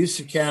 D.C., the use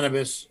of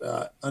cannabis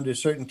under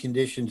certain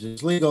conditions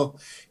is legal.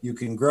 You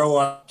can grow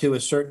up to a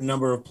certain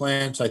number of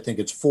plants. I think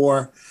it's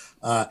 4.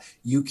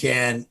 You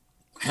can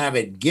have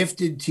it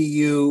gifted to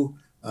you.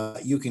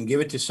 You can give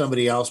it to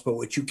somebody else, but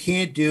what you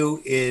can't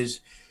do is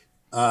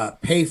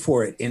pay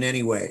for it in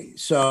any way.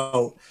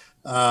 So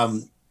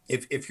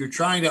if you're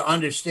trying to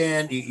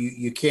understand,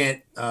 you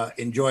can't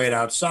enjoy it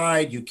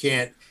outside. You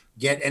can't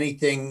get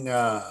anything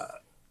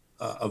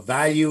of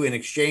value in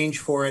exchange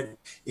for it.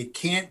 It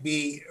can't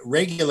be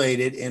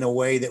regulated in a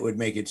way that would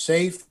make it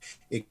safe.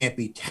 It can't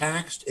be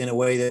taxed in a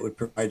way that would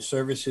provide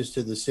services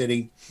to the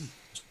city.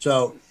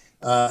 So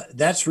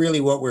that's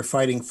really what we're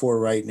fighting for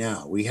right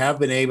now. We have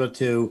been able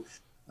to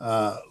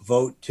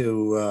vote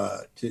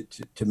to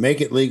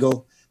make it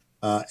legal,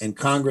 and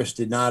Congress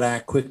did not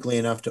act quickly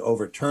enough to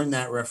overturn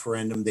that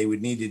referendum. They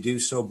would need to do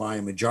so by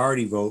a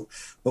majority vote.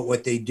 But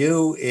what they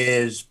do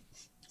is,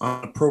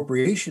 on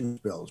appropriations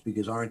bills,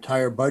 because our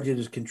entire budget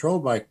is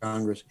controlled by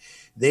Congress,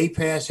 they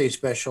pass a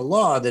special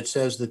law that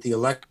says that the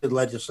elected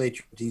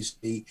legislature of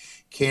D.C.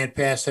 can't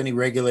pass any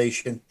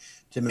regulation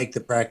to make the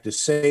practice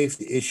safe,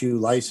 to issue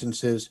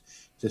licenses,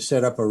 to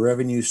set up a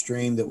revenue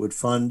stream that would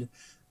fund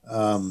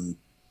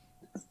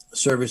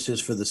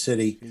services for the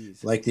city,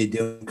 like they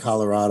do in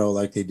Colorado,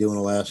 like they do in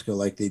Alaska,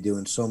 like they do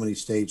in so many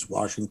states,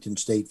 Washington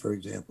State, for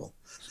example,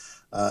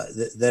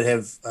 that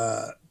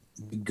have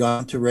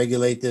begun to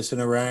regulate this in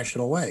a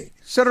rational way.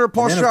 Senator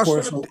Paul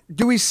Strauss,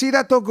 do we see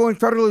that, though, going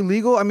federally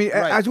legal? I mean,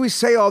 as we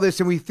say all this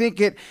and we think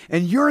it,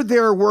 and you're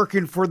there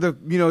working for the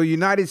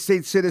United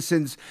States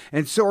citizens,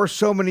 and so are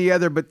so many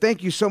other, but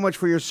thank you so much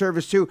for your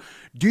service, too.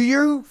 Do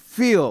you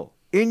feel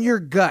in your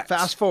gut,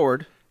 fast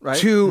forward, right,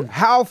 to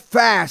how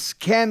fast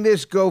can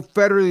this go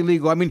federally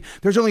legal? I mean,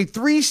 there's only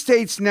 3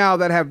 states now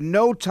that have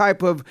no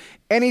type of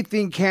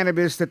anything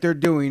cannabis that they're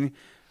doing.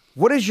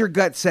 What does your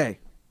gut say?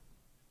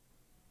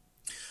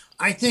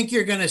 I think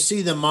you're going to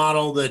see the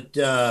model that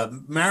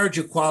marriage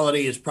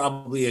equality is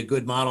probably a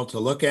good model to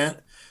look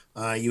at.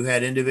 You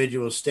had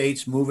individual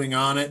states moving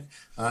on it,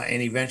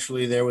 and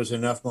eventually there was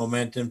enough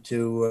momentum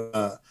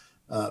to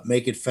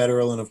make it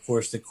federal. And of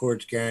course, the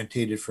courts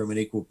guaranteed it from an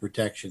equal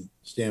protection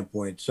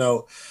standpoint.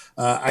 So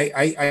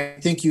I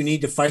think you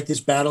need to fight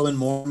this battle in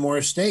more and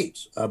more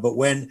states. But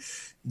when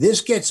this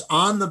gets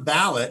on the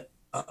ballot,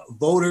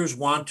 voters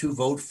want to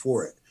vote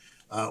for it.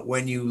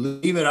 When you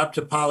leave it up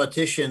to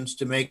politicians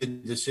to make a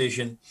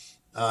decision,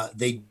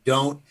 they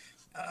don't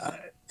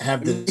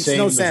have the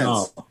same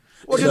resolve.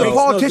 Well, the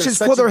politicians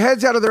pull their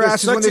heads out of their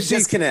asses when they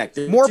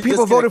see more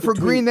people voted for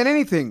green than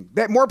anything.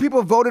 That more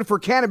people voted for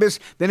cannabis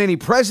than any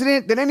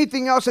president, than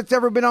anything else that's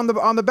ever been on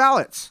the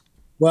ballots.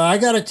 Well, I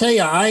got to tell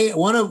you,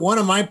 one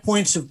of my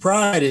points of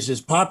pride is,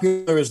 as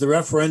popular as the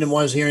referendum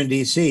was here in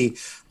D.C.,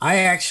 I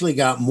actually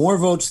got more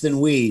votes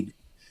than weed.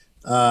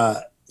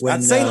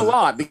 That's saying a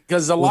lot,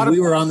 because we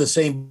were on the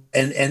same,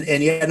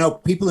 and yeah, no,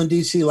 people in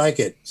DC like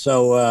it.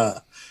 So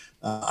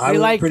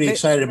I'm pretty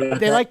excited about that.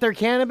 They like their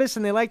cannabis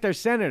and they like their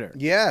senator.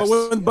 Yes.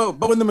 But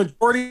when the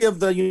majority of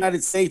the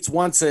United States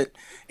wants it,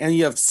 and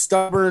you have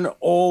stubborn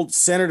old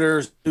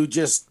senators who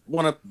just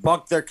want to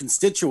buck their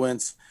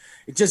constituents,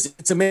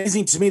 it's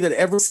amazing to me that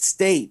every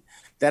state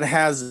that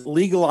has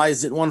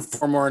legalized it in one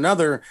form or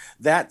another,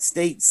 that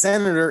state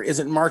senator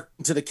isn't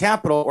marching to the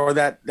Capitol, or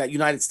that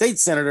United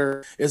States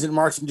senator isn't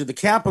marching to the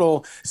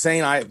Capitol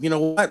saying, I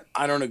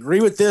don't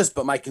agree with this,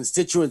 but my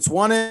constituents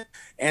want it,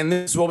 and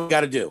this is what we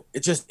got to do.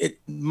 It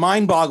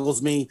mind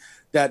boggles me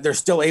that they're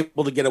still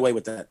able to get away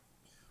with that.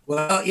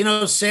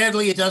 Well,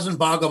 sadly, it doesn't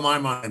boggle my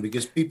mind,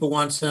 because people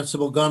want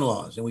sensible gun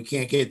laws, and we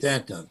can't get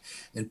that done.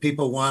 And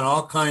people want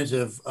all kinds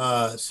of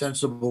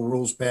sensible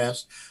rules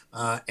passed.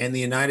 And the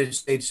United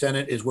States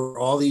Senate is where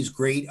all these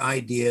great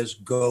ideas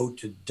go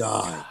to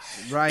die.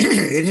 Right.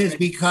 It has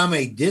become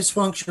a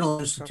dysfunctional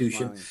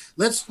institution.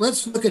 Let's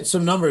look at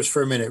some numbers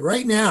for a minute.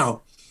 Right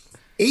now,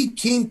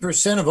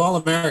 18% of all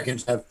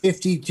Americans have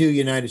 52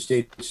 United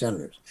States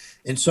senators.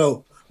 And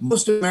so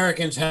most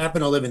Americans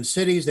happen to live in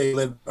cities. They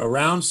live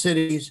around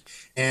cities,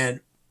 and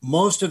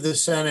most of the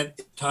Senate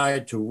is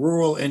tied to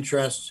rural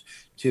interests,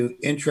 to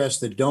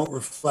interests that don't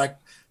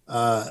reflect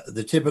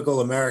the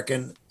typical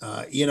American.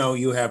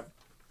 You have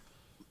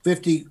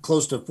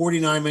close to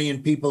 49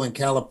 million people in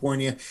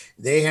California.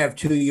 They have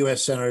 2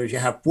 U.S. senators. You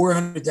have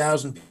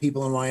 400,000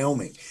 people in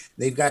Wyoming.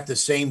 They've got the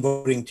same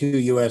voting 2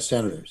 U.S.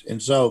 senators.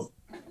 And so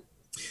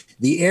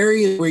the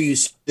areas where you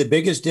see the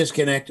biggest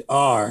disconnect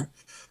are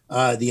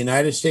the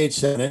United States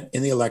Senate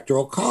and the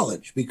Electoral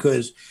College,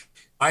 because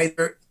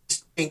either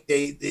think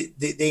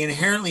they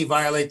inherently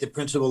violate the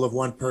principle of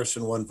one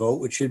person, one vote,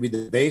 which should be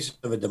the basis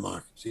of a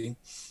democracy.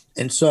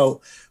 And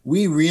so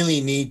we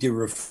really need to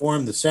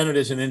reform the Senate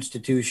as an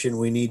institution.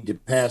 We need to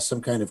pass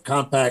some kind of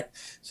compact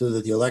so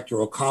that the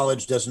Electoral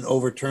College doesn't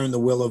overturn the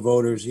will of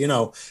voters.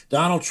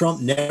 Donald Trump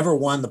never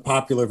won the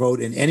popular vote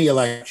in any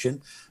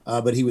election,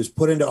 but he was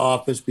put into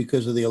office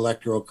because of the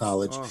Electoral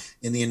College.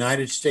 And the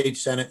United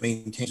States Senate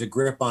maintains a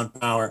grip on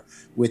power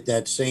with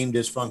that same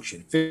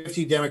dysfunction.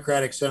 50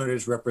 Democratic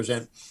senators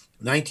represent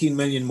 19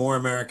 million more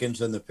Americans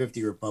than the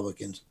 50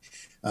 Republicans.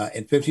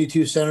 And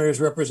 52 senators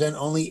represent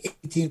only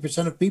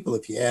 18% of people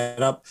if you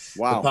add up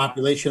the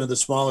population of the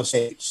smallest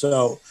state.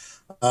 So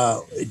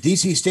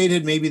D.C.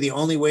 statehood may be the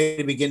only way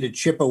to begin to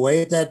chip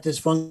away at that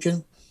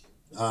dysfunction.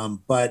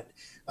 But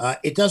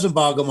it doesn't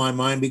boggle my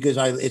mind, because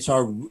it's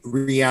our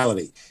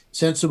reality.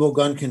 Sensible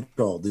gun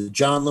control, the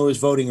John Lewis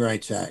Voting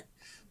Rights Act,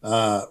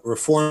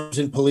 reforms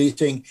in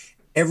policing,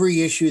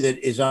 every issue that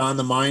is on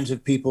the minds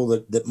of people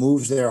that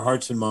moves their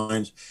hearts and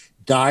minds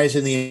dies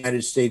in the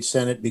United States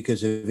Senate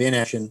because of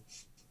inaction.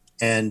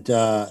 And,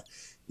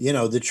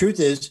 the truth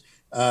is,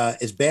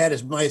 as bad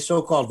as my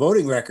so-called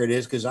voting record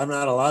is, because I'm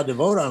not allowed to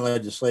vote on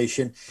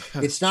legislation,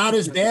 it's not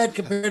as bad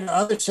compared to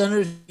other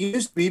senators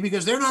used to be,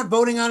 because they're not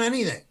voting on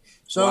anything.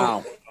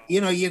 So,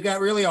 you've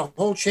got really a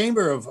whole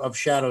chamber of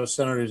shadow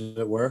senators, as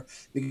it were,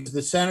 because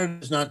the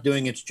Senate is not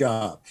doing its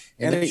job.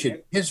 And they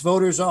should piss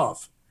voters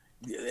off.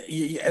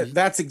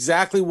 That's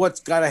exactly what's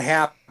got to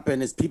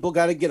happen, is people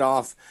got to get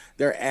off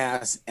their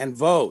ass and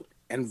vote.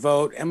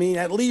 I mean,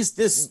 at least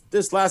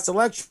this last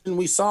election,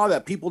 we saw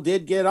that people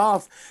did get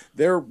off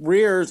their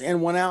rears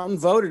and went out and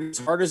voted as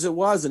hard as it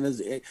was. And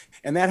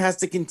that has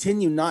to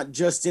continue, not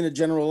just in a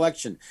general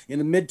election, in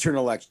a midterm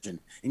election,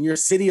 in your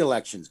city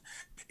elections.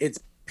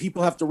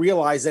 People have to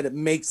realize that it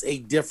makes a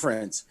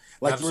difference.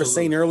 Like we were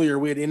saying earlier,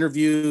 we had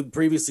interviewed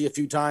previously a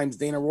few times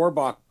Dana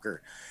Rohrabacher,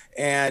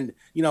 and,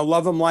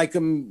 love him, like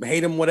him,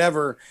 hate him,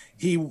 whatever.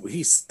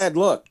 He said,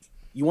 look,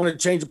 you want to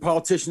change a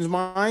politician's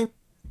mind?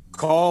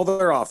 Call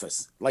their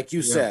office. Like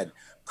you said,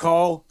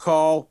 call,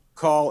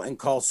 and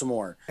call some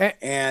more.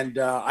 And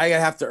I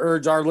have to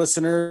urge our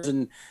listeners,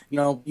 and,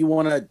 you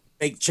want to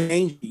make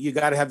change, you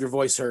got to have your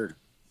voice heard.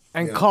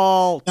 And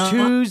call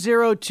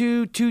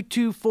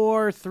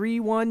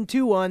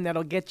 202-224-3121.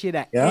 That'll get you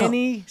to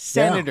any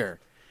senator.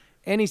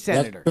 Any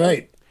senator. That's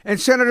right. And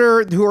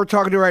Senator, who we're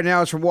talking to right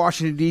now, is from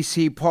Washington,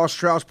 D.C., Paul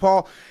Strauss.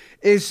 Paul,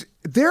 is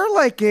there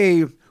like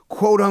a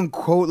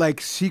quote-unquote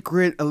like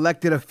secret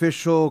elected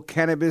official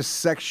cannabis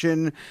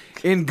section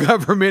in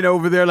government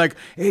over there? Like,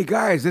 hey,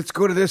 guys, let's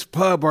go to this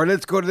pub or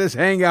let's go to this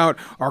hangout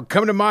or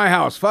come to my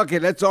house. Fuck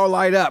it, let's all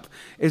light up.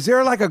 Is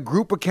there like a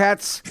group of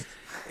cats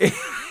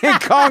in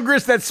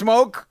Congress that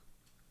smoke?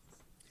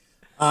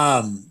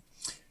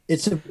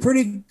 It's a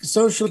pretty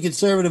socially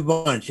conservative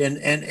bunch, and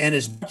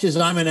as much as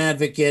I'm an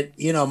advocate,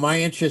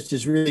 my interest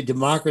is really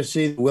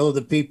democracy, the will of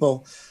the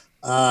people.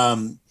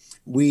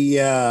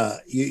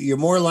 You're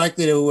more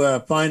likely to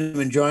find them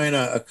enjoying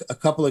a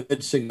couple of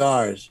good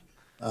cigars,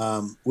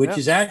 which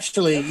is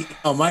actually,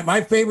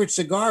 my favorite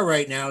cigar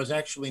right now is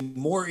actually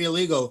more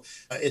illegal.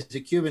 It's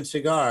a Cuban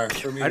cigar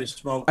for me to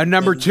smoke. A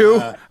number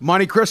two,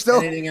 Monte Cristo?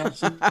 Anything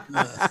else?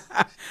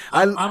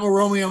 I'm a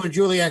Romeo and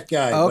Juliet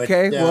guy.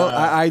 Okay, well,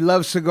 I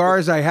love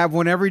cigars. I have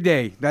one every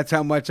day. That's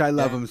how much I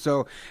love them.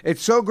 So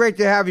it's so great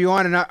to have you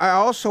on. And I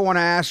also want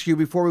to ask you,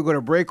 before we go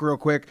to break real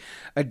quick,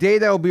 a day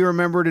that will be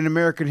remembered in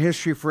American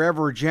history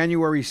forever,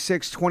 January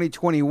 6,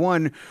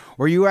 2021.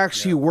 Were you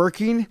actually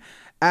working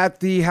at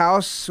the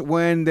house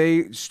when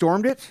they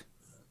stormed it?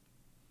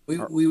 We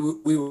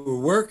were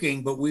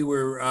working, but we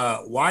were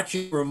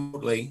watching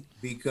remotely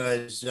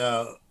because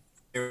there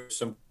were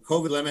some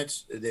COVID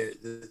limits.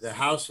 The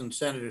House and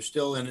Senate are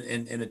still in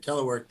a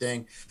telework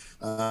thing.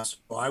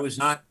 So I was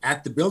not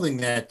at the building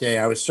that day.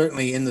 I was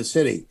certainly in the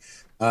city,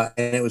 and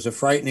it was a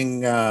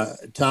frightening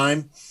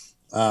time.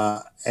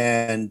 I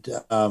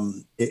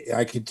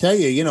could tell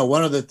you,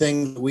 one of the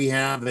things we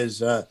have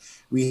is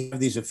we have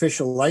these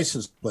official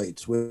license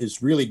plates, which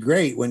is really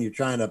great when you're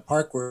trying to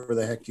park wherever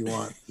the heck you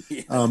want.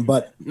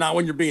 But not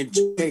when you're being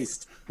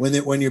chased.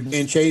 When you're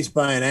being chased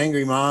by an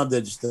angry mob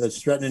that's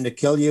threatening to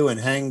kill you and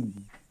hang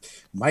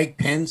Mike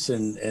Pence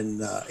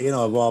and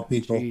of all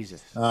people,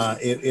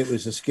 it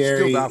was a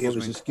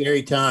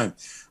scary time.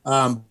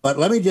 But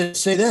let me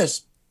just say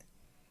this: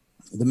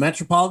 the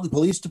Metropolitan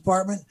Police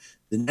Department,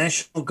 the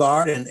National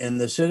Guard,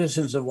 and the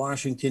citizens of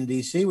Washington,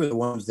 D.C. were the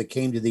ones that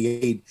came to the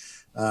aid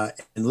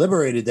and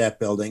liberated that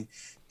building.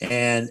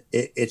 And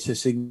it's a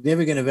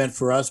significant event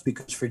for us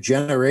because for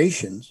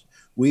generations,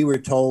 we were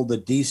told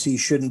that D.C.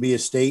 shouldn't be a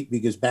state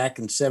because back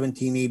in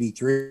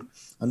 1783,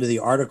 under the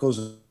Articles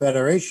of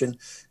Federation,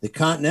 the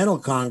Continental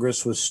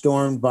Congress was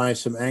stormed by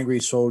some angry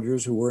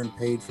soldiers who weren't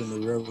paid from the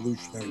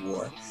Revolutionary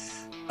War.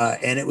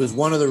 And it was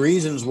one of the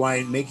reasons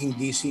why making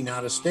D.C.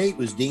 not a state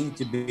was deemed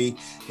to be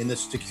in the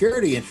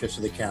security interest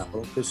of the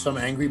capital, because some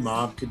angry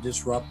mob could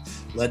disrupt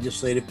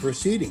legislative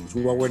proceedings.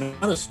 Well, we're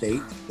not a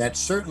state. That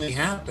certainly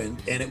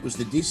happened. And it was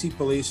the D.C.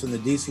 police and the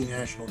D.C.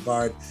 National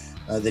Guard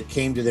that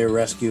came to their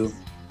rescue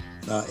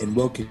and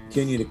will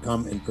continue to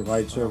come and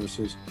provide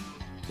services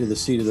to the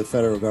seat of the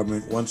federal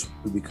government once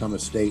we become a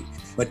state,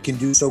 but can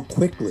do so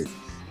quickly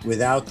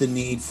without the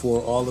need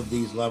for all of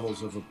these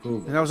levels of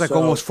approval. And that was like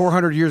almost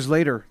 400 years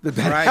later.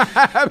 Right.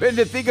 And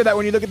to think of that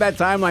when you look at that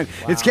timeline.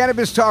 Wow. It's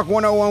Cannabis Talk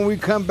 101. We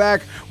come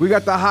back. We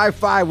got the high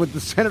five with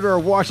the Senator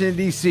of Washington,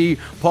 D.C.,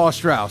 Paul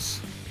Strauss.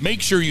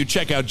 Make sure you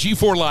check out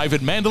G4 Live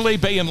at Mandalay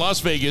Bay in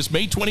Las Vegas,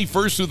 May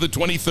 21st through the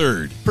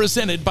 23rd.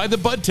 Presented by the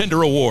Bud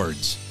Tender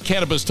Awards.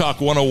 Cannabis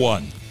Talk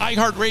 101.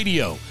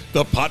 iHeartRadio.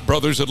 The Pot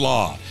Brothers at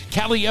Law.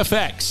 Cali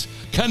FX.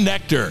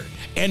 Connector.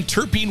 And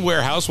Terpene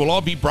Warehouse will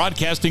all be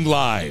broadcasting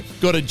live.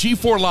 Go to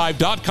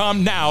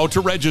g4live.com now to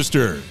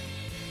register.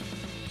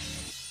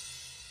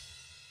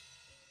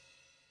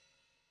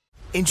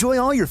 Enjoy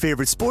all your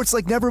favorite sports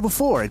like never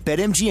before at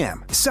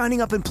BetMGM. Signing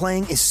up and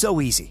playing is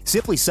so easy.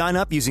 Simply sign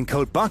up using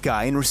code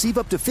Buckeye and receive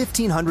up to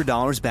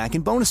 $1,500 back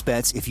in bonus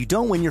bets if you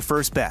don't win your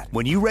first bet.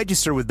 When you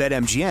register with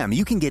BetMGM,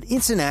 you can get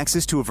instant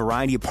access to a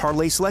variety of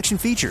parlay selection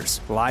features,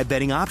 live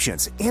betting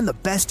options, and the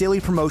best daily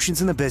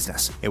promotions in the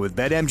business. And with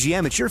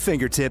BetMGM at your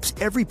fingertips,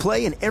 every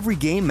play and every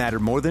game matter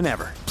more than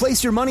ever.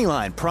 Place your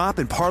moneyline, prop,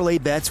 and parlay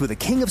bets with the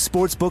king of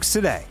sportsbooks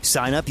today.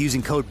 Sign up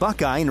using code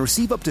Buckeye and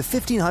receive up to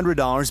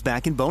 $1,500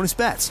 back in bonus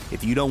bets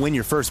if you don't win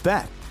your first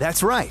bet.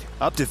 That's right,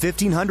 up to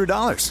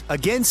 $1,500.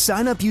 Again,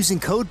 sign up using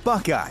code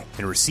Buckeye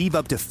and receive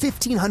up to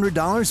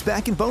 $1,500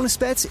 back in bonus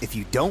bets if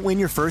you don't win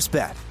your first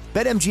bet.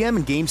 BetMGM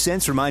and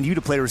GameSense remind you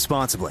to play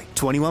responsibly.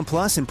 21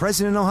 plus and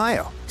present in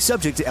Ohio.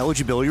 Subject to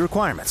eligibility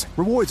requirements.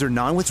 Rewards are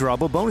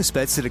non-withdrawable bonus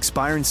bets that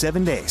expire in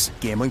 7 days.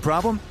 Gambling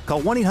problem?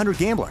 Call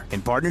 1-800-GAMBLER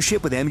in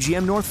partnership with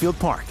MGM Northfield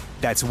Park.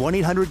 That's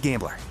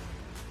 1-800-GAMBLER.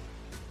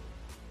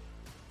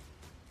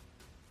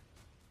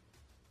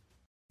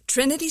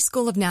 Trinity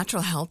School of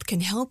Natural Health can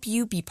help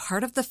you be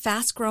part of the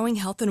fast-growing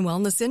health and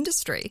wellness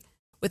industry.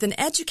 With an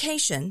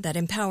education that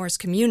empowers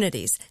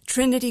communities,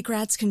 Trinity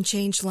grads can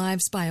change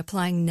lives by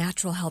applying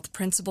natural health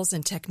principles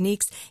and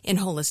techniques in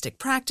holistic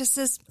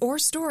practices or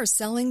stores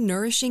selling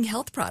nourishing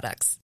health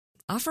products.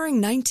 Offering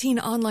 19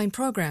 online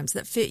programs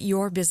that fit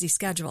your busy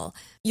schedule,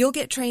 you'll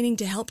get training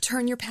to help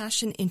turn your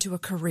passion into a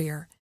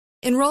career.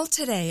 Enroll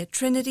today at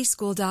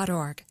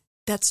trinityschool.org.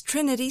 That's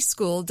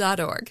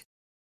trinityschool.org.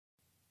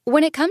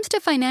 When it comes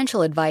to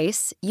financial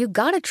advice, you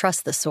gotta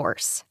trust the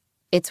source.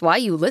 It's why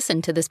you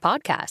listen to this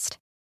podcast.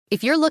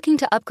 If you're looking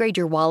to upgrade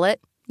your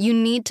wallet, you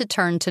need to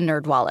turn to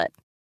NerdWallet.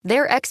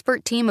 Their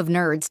expert team of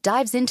nerds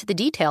dives into the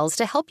details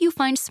to help you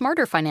find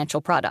smarter financial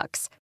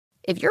products.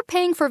 If you're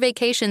paying for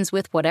vacations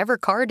with whatever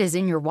card is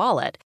in your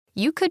wallet,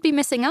 you could be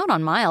missing out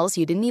on miles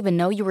you didn't even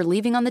know you were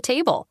leaving on the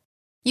table.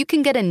 You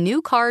can get a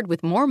new card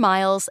with more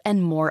miles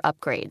and more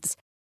upgrades.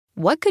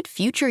 What could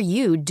future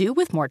you do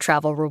with more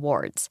travel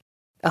rewards?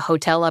 A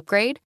hotel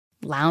upgrade?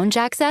 Lounge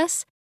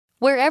access?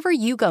 Wherever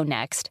you go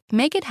next,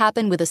 make it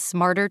happen with a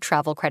smarter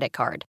travel credit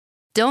card.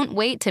 Don't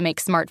wait to make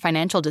smart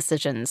financial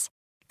decisions.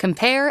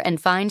 Compare and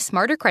find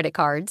smarter credit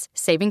cards,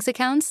 savings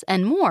accounts,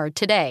 and more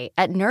today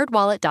at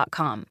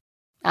nerdwallet.com.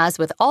 As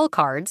with all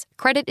cards,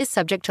 credit is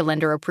subject to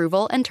lender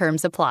approval and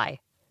terms apply.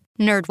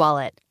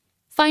 NerdWallet.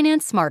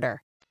 Finance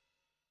smarter.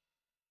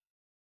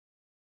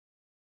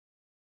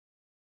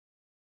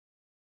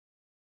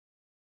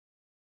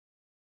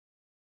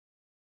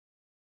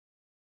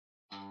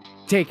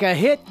 Take a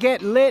hit,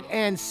 get lit,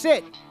 and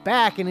sit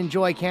back and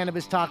enjoy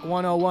Cannabis Talk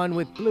 101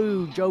 with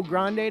Blue, Joe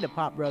Grande, the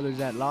Pop Brothers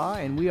at Law.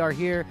 And we are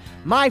here,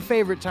 my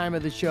favorite time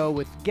of the show,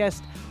 with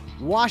guest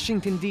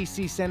Washington,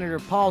 D.C. Senator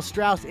Paul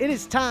Strauss. It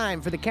is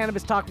time for the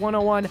Cannabis Talk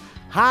 101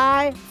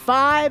 High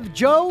Five.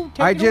 Joe,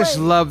 take I it just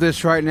away. love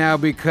this right now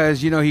because,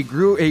 he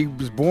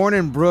was born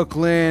in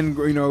Brooklyn,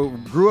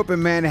 grew up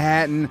in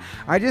Manhattan.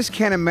 I just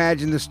can't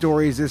imagine the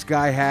stories this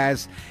guy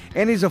has.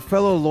 And he's a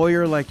fellow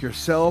lawyer like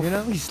yourself.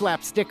 He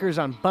slapped stickers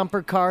on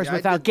bumper cars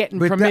without getting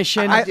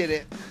permission. I did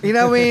it. You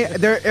know what I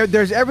mean?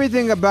 There's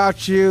everything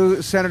about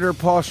you, Senator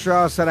Paul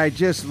Strauss, that I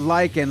just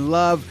like and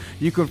love.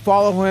 You can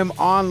follow him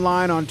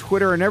online on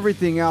Twitter and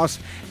everything else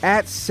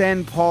at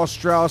Sen Paul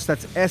Strauss.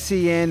 That's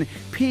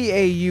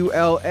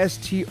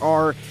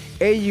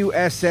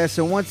SenPaulStrauss.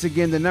 And once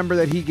again, the number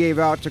that he gave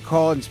out to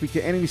call and speak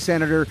to any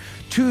senator,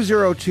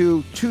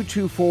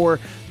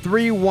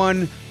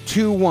 202-224-3121.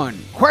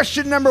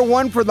 Question number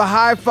 1 for the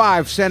high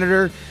five,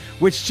 Senator,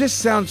 which just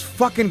sounds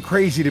fucking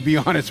crazy, to be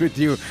honest with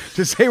you,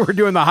 to say we're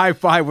doing the high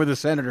five with a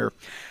senator.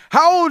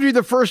 How old were you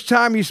the first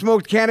time you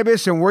smoked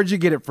cannabis, and where'd you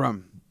get it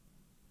from?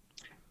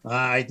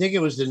 I think it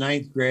was the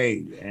 9th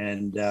grade,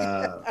 and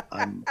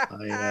I'm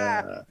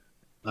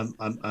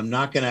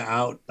not going to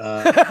out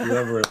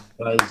whoever it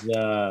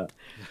was.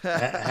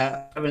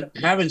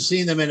 Haven't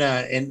seen them in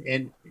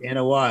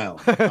a while.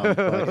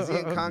 Is he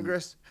in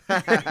Congress?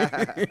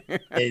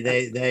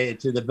 They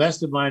to the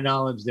best of my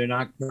knowledge, they're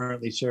not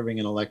currently serving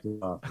an elected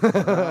office.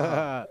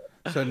 So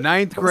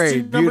 9th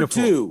grade, Number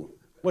beautiful. 2,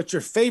 what's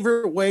your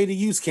favorite way to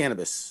use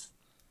cannabis?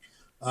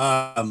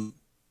 Outside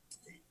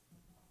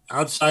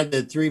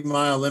the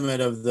 3-mile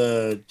limit of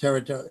the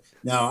territory.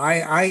 No,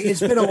 it's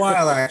been a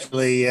while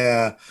actually.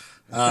 When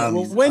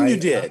I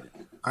did,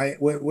 I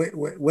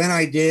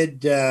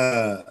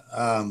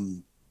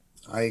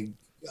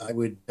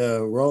would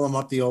roll them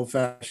up the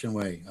old-fashioned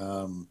way.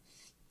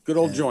 Good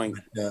old joint.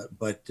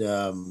 But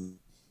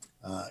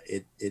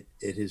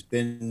it has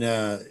been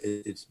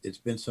it's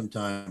been some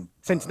time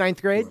Since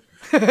 9th grade.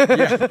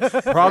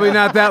 Probably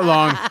not that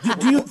long.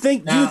 Do you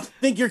think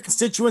your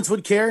constituents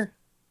would care?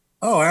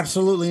 Oh,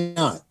 absolutely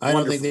not. I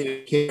don't think they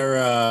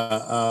care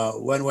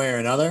one way or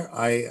another.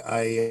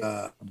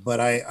 But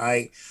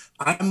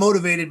I'm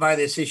motivated by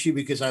this issue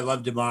because I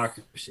love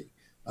democracy.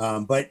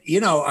 But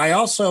I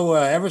also,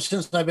 ever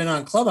since I've been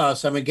on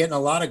Clubhouse, I've been getting a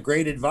lot of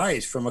great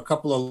advice from a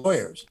couple of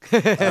lawyers.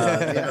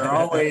 They're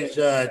always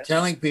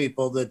telling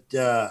people that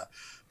to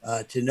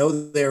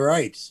know their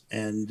rights,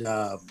 and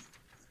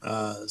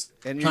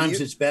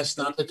sometimes it's best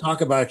not to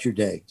talk about your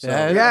day. So.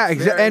 Yeah,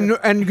 exactly.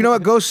 And you know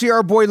what? Go see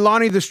our boy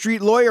Lonnie, the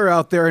street lawyer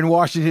out there in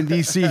Washington,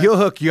 D.C. He'll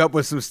hook you up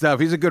with some stuff.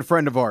 He's a good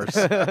friend of ours.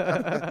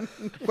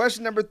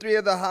 Question number 3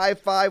 of the high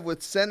five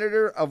with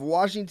Senator of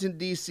Washington,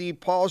 D.C.,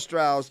 Paul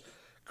Strauss.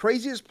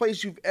 Craziest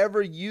place you've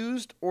ever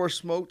used or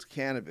smoked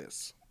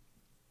cannabis?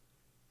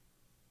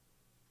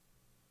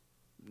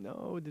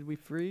 No, did we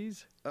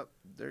freeze?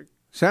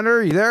 Senator,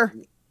 are you there?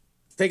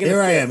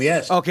 Here I am,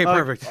 yes. Okay,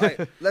 perfect.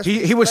 Right,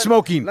 he was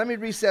smoking. Let me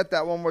reset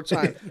that one more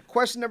time.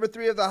 Question number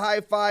 3 of the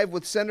high five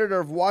with Senator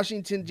of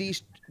Washington,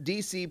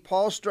 D.C.,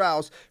 Paul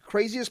Strauss.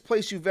 Craziest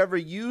place you've ever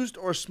used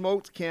or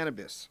smoked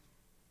cannabis?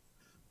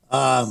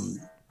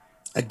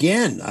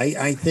 Again,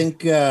 I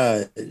think,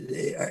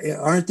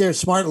 aren't there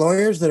smart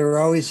lawyers that are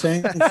always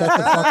saying, shut the fuck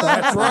up?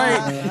 That's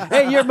right.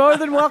 Hey, you're more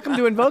than welcome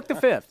to invoke the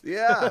 5th.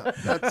 Yeah.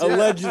 That's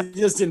Allegedly,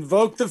 just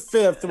invoke the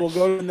 5th, and we'll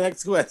go to the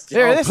next question.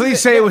 Here,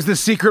 Please say it was the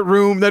secret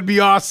room. That'd be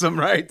awesome,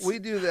 right? We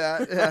do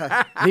that.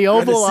 Yeah. The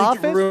Oval The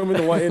Office? secret room in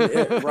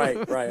the right.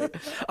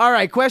 All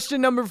right, question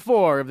number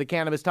 4 of the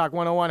Cannabis Talk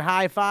 101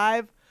 High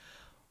Five.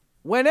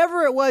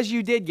 whenever it was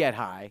you did get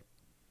high,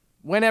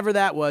 whenever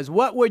that was,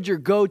 what would your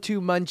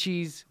go-to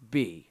munchies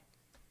be?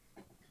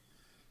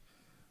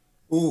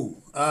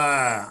 Ooh,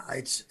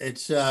 I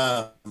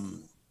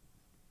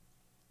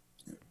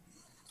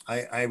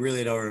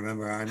really don't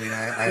remember. I mean,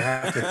 I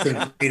have to think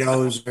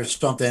Cheetos or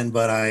something,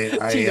 but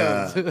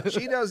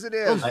Cheetos it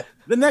is.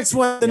 The next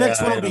one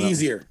will be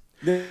easier.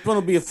 This one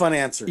will be a fun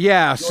answer.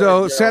 Yeah,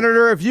 so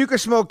Senator, if you could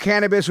smoke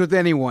cannabis with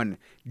anyone,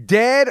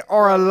 dead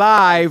or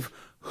alive,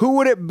 who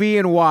would it be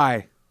and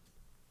why?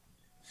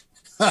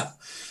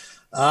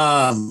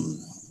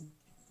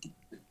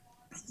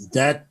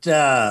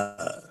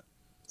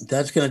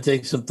 That's going to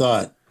take some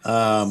thought.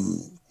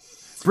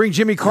 Bring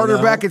Jimmy Carter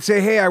back and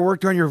say, hey, I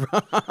worked on your...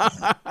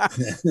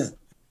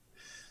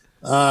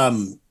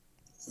 I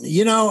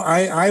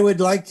would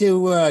like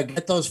to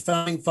get those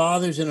founding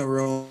fathers in a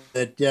room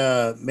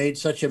that made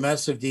such a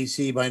mess of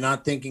D.C. by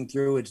not thinking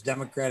through its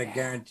democratic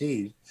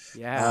guarantees.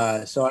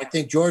 Yeah. So I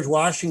think George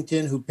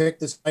Washington, who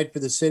picked the site for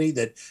the city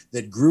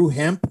that grew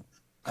hemp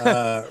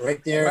right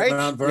there at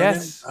Mount Vernon.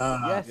 Yes.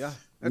 Yes.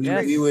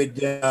 We would.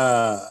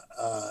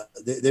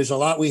 There's a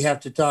lot we have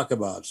to talk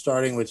about,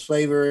 starting with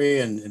slavery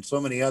and so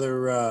many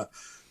other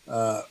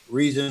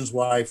reasons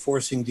why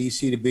forcing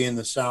D.C. to be in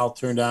the South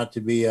turned out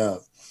to be a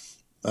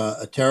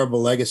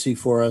terrible legacy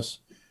for us.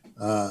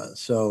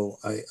 So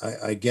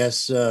I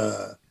guess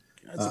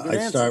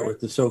I'd start with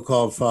the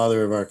so-called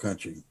father of our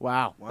country.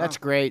 Wow. That's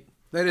great.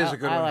 That is a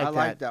good one. I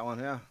like that one.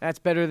 Yeah, that's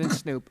better than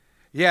Snoop.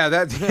 Yeah,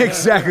 that's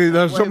exactly.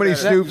 There's so many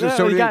Snoops.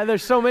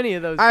 There's so many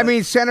of those. I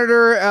mean,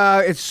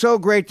 Senator, it's so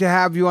great to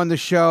have you on the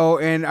show,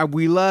 and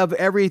we love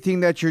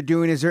everything that you're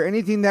doing. Is there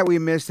anything that we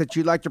missed that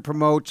you'd like to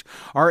promote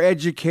or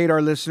educate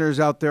our listeners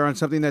out there on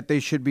something that they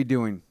should be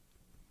doing?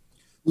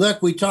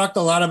 Look, we talked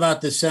a lot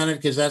about the Senate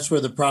because that's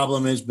where the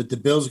problem is, but the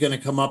bill's going to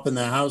come up in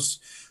the House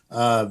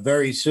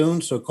very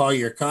soon. So call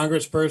your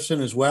congressperson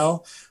as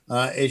well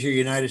as your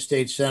United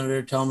States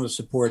Senator. Tell them to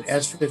support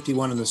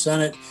S51 in the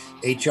Senate,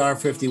 HR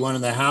 51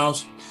 in the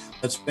House.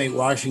 Let's make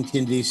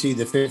Washington, D.C.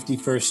 the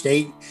 51st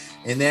state.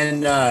 And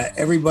then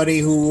everybody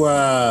who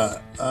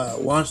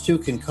wants to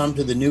can come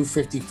to the new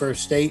 51st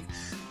state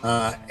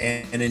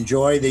and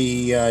enjoy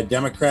the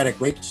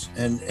democratic rights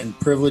and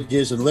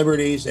privileges and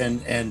liberties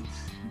and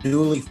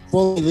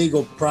fully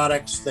legal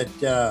products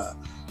that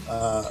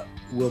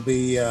will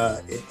be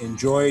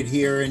enjoyed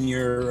here in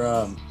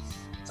your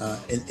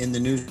in the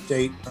new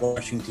state of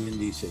Washington,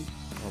 D.C.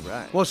 All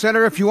right. Well,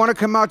 Senator, if you want to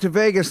come out to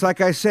Vegas,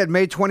 like I said,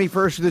 May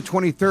 21st to the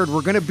 23rd,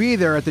 we're going to be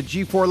there at the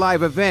G4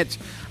 Live event.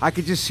 I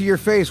could just see your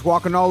face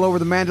walking all over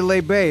the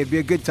Mandalay Bay. It'd be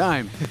a good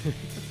time.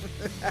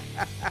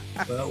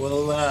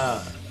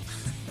 Well,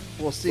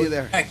 we'll see you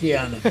there. Back you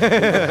on it.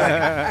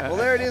 Well,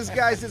 there it is,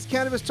 guys. It's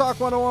Cannabis Talk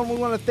 101. We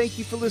want to thank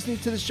you for listening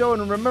to the show.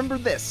 And remember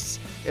this,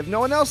 if no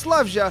one else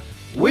loves you,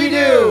 we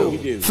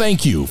do.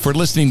 Thank you for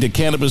listening to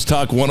Cannabis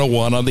Talk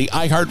 101 on the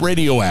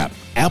iHeartRadio app,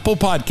 Apple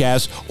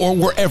Podcasts, or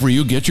wherever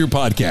you get your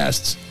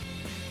podcasts.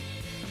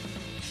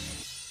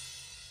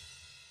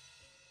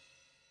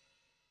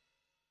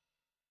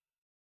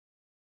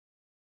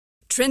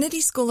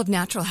 Trinity School of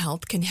Natural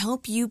Health can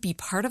help you be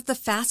part of the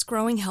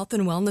fast-growing health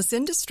and wellness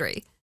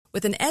industry.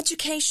 With an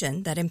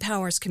education that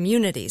empowers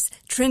communities,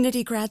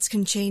 Trinity grads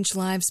can change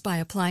lives by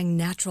applying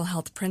natural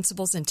health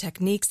principles and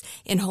techniques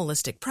in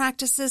holistic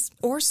practices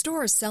or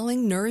stores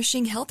selling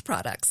nourishing health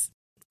products.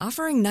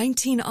 Offering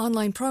 19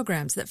 online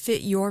programs that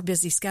fit your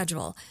busy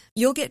schedule,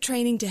 you'll get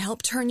training to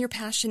help turn your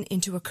passion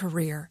into a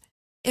career.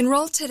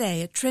 Enroll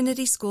today at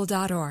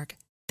trinityschool.org.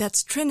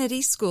 That's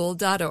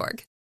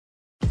trinityschool.org.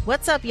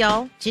 What's up,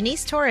 y'all?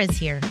 Janice Torres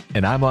here.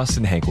 And I'm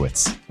Austin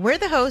Hankwitz. We're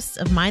the hosts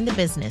of Mind the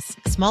Business,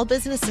 Small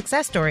Business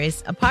Success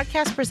Stories, a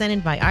podcast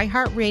presented by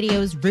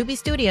iHeartRadio's Ruby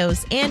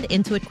Studios and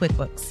Intuit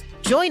QuickBooks.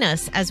 Join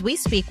us as we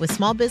speak with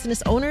small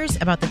business owners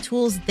about the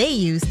tools they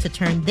use to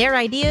turn their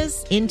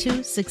ideas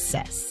into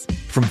success.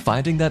 From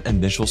finding that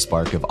initial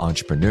spark of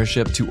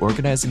entrepreneurship to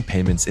organizing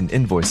payments and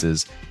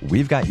invoices,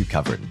 we've got you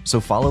covered. So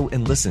follow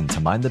and listen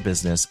to Mind the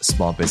Business,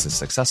 Small Business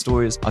Success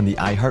Stories on the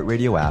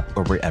iHeartRadio app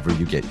or wherever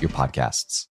you get your podcasts.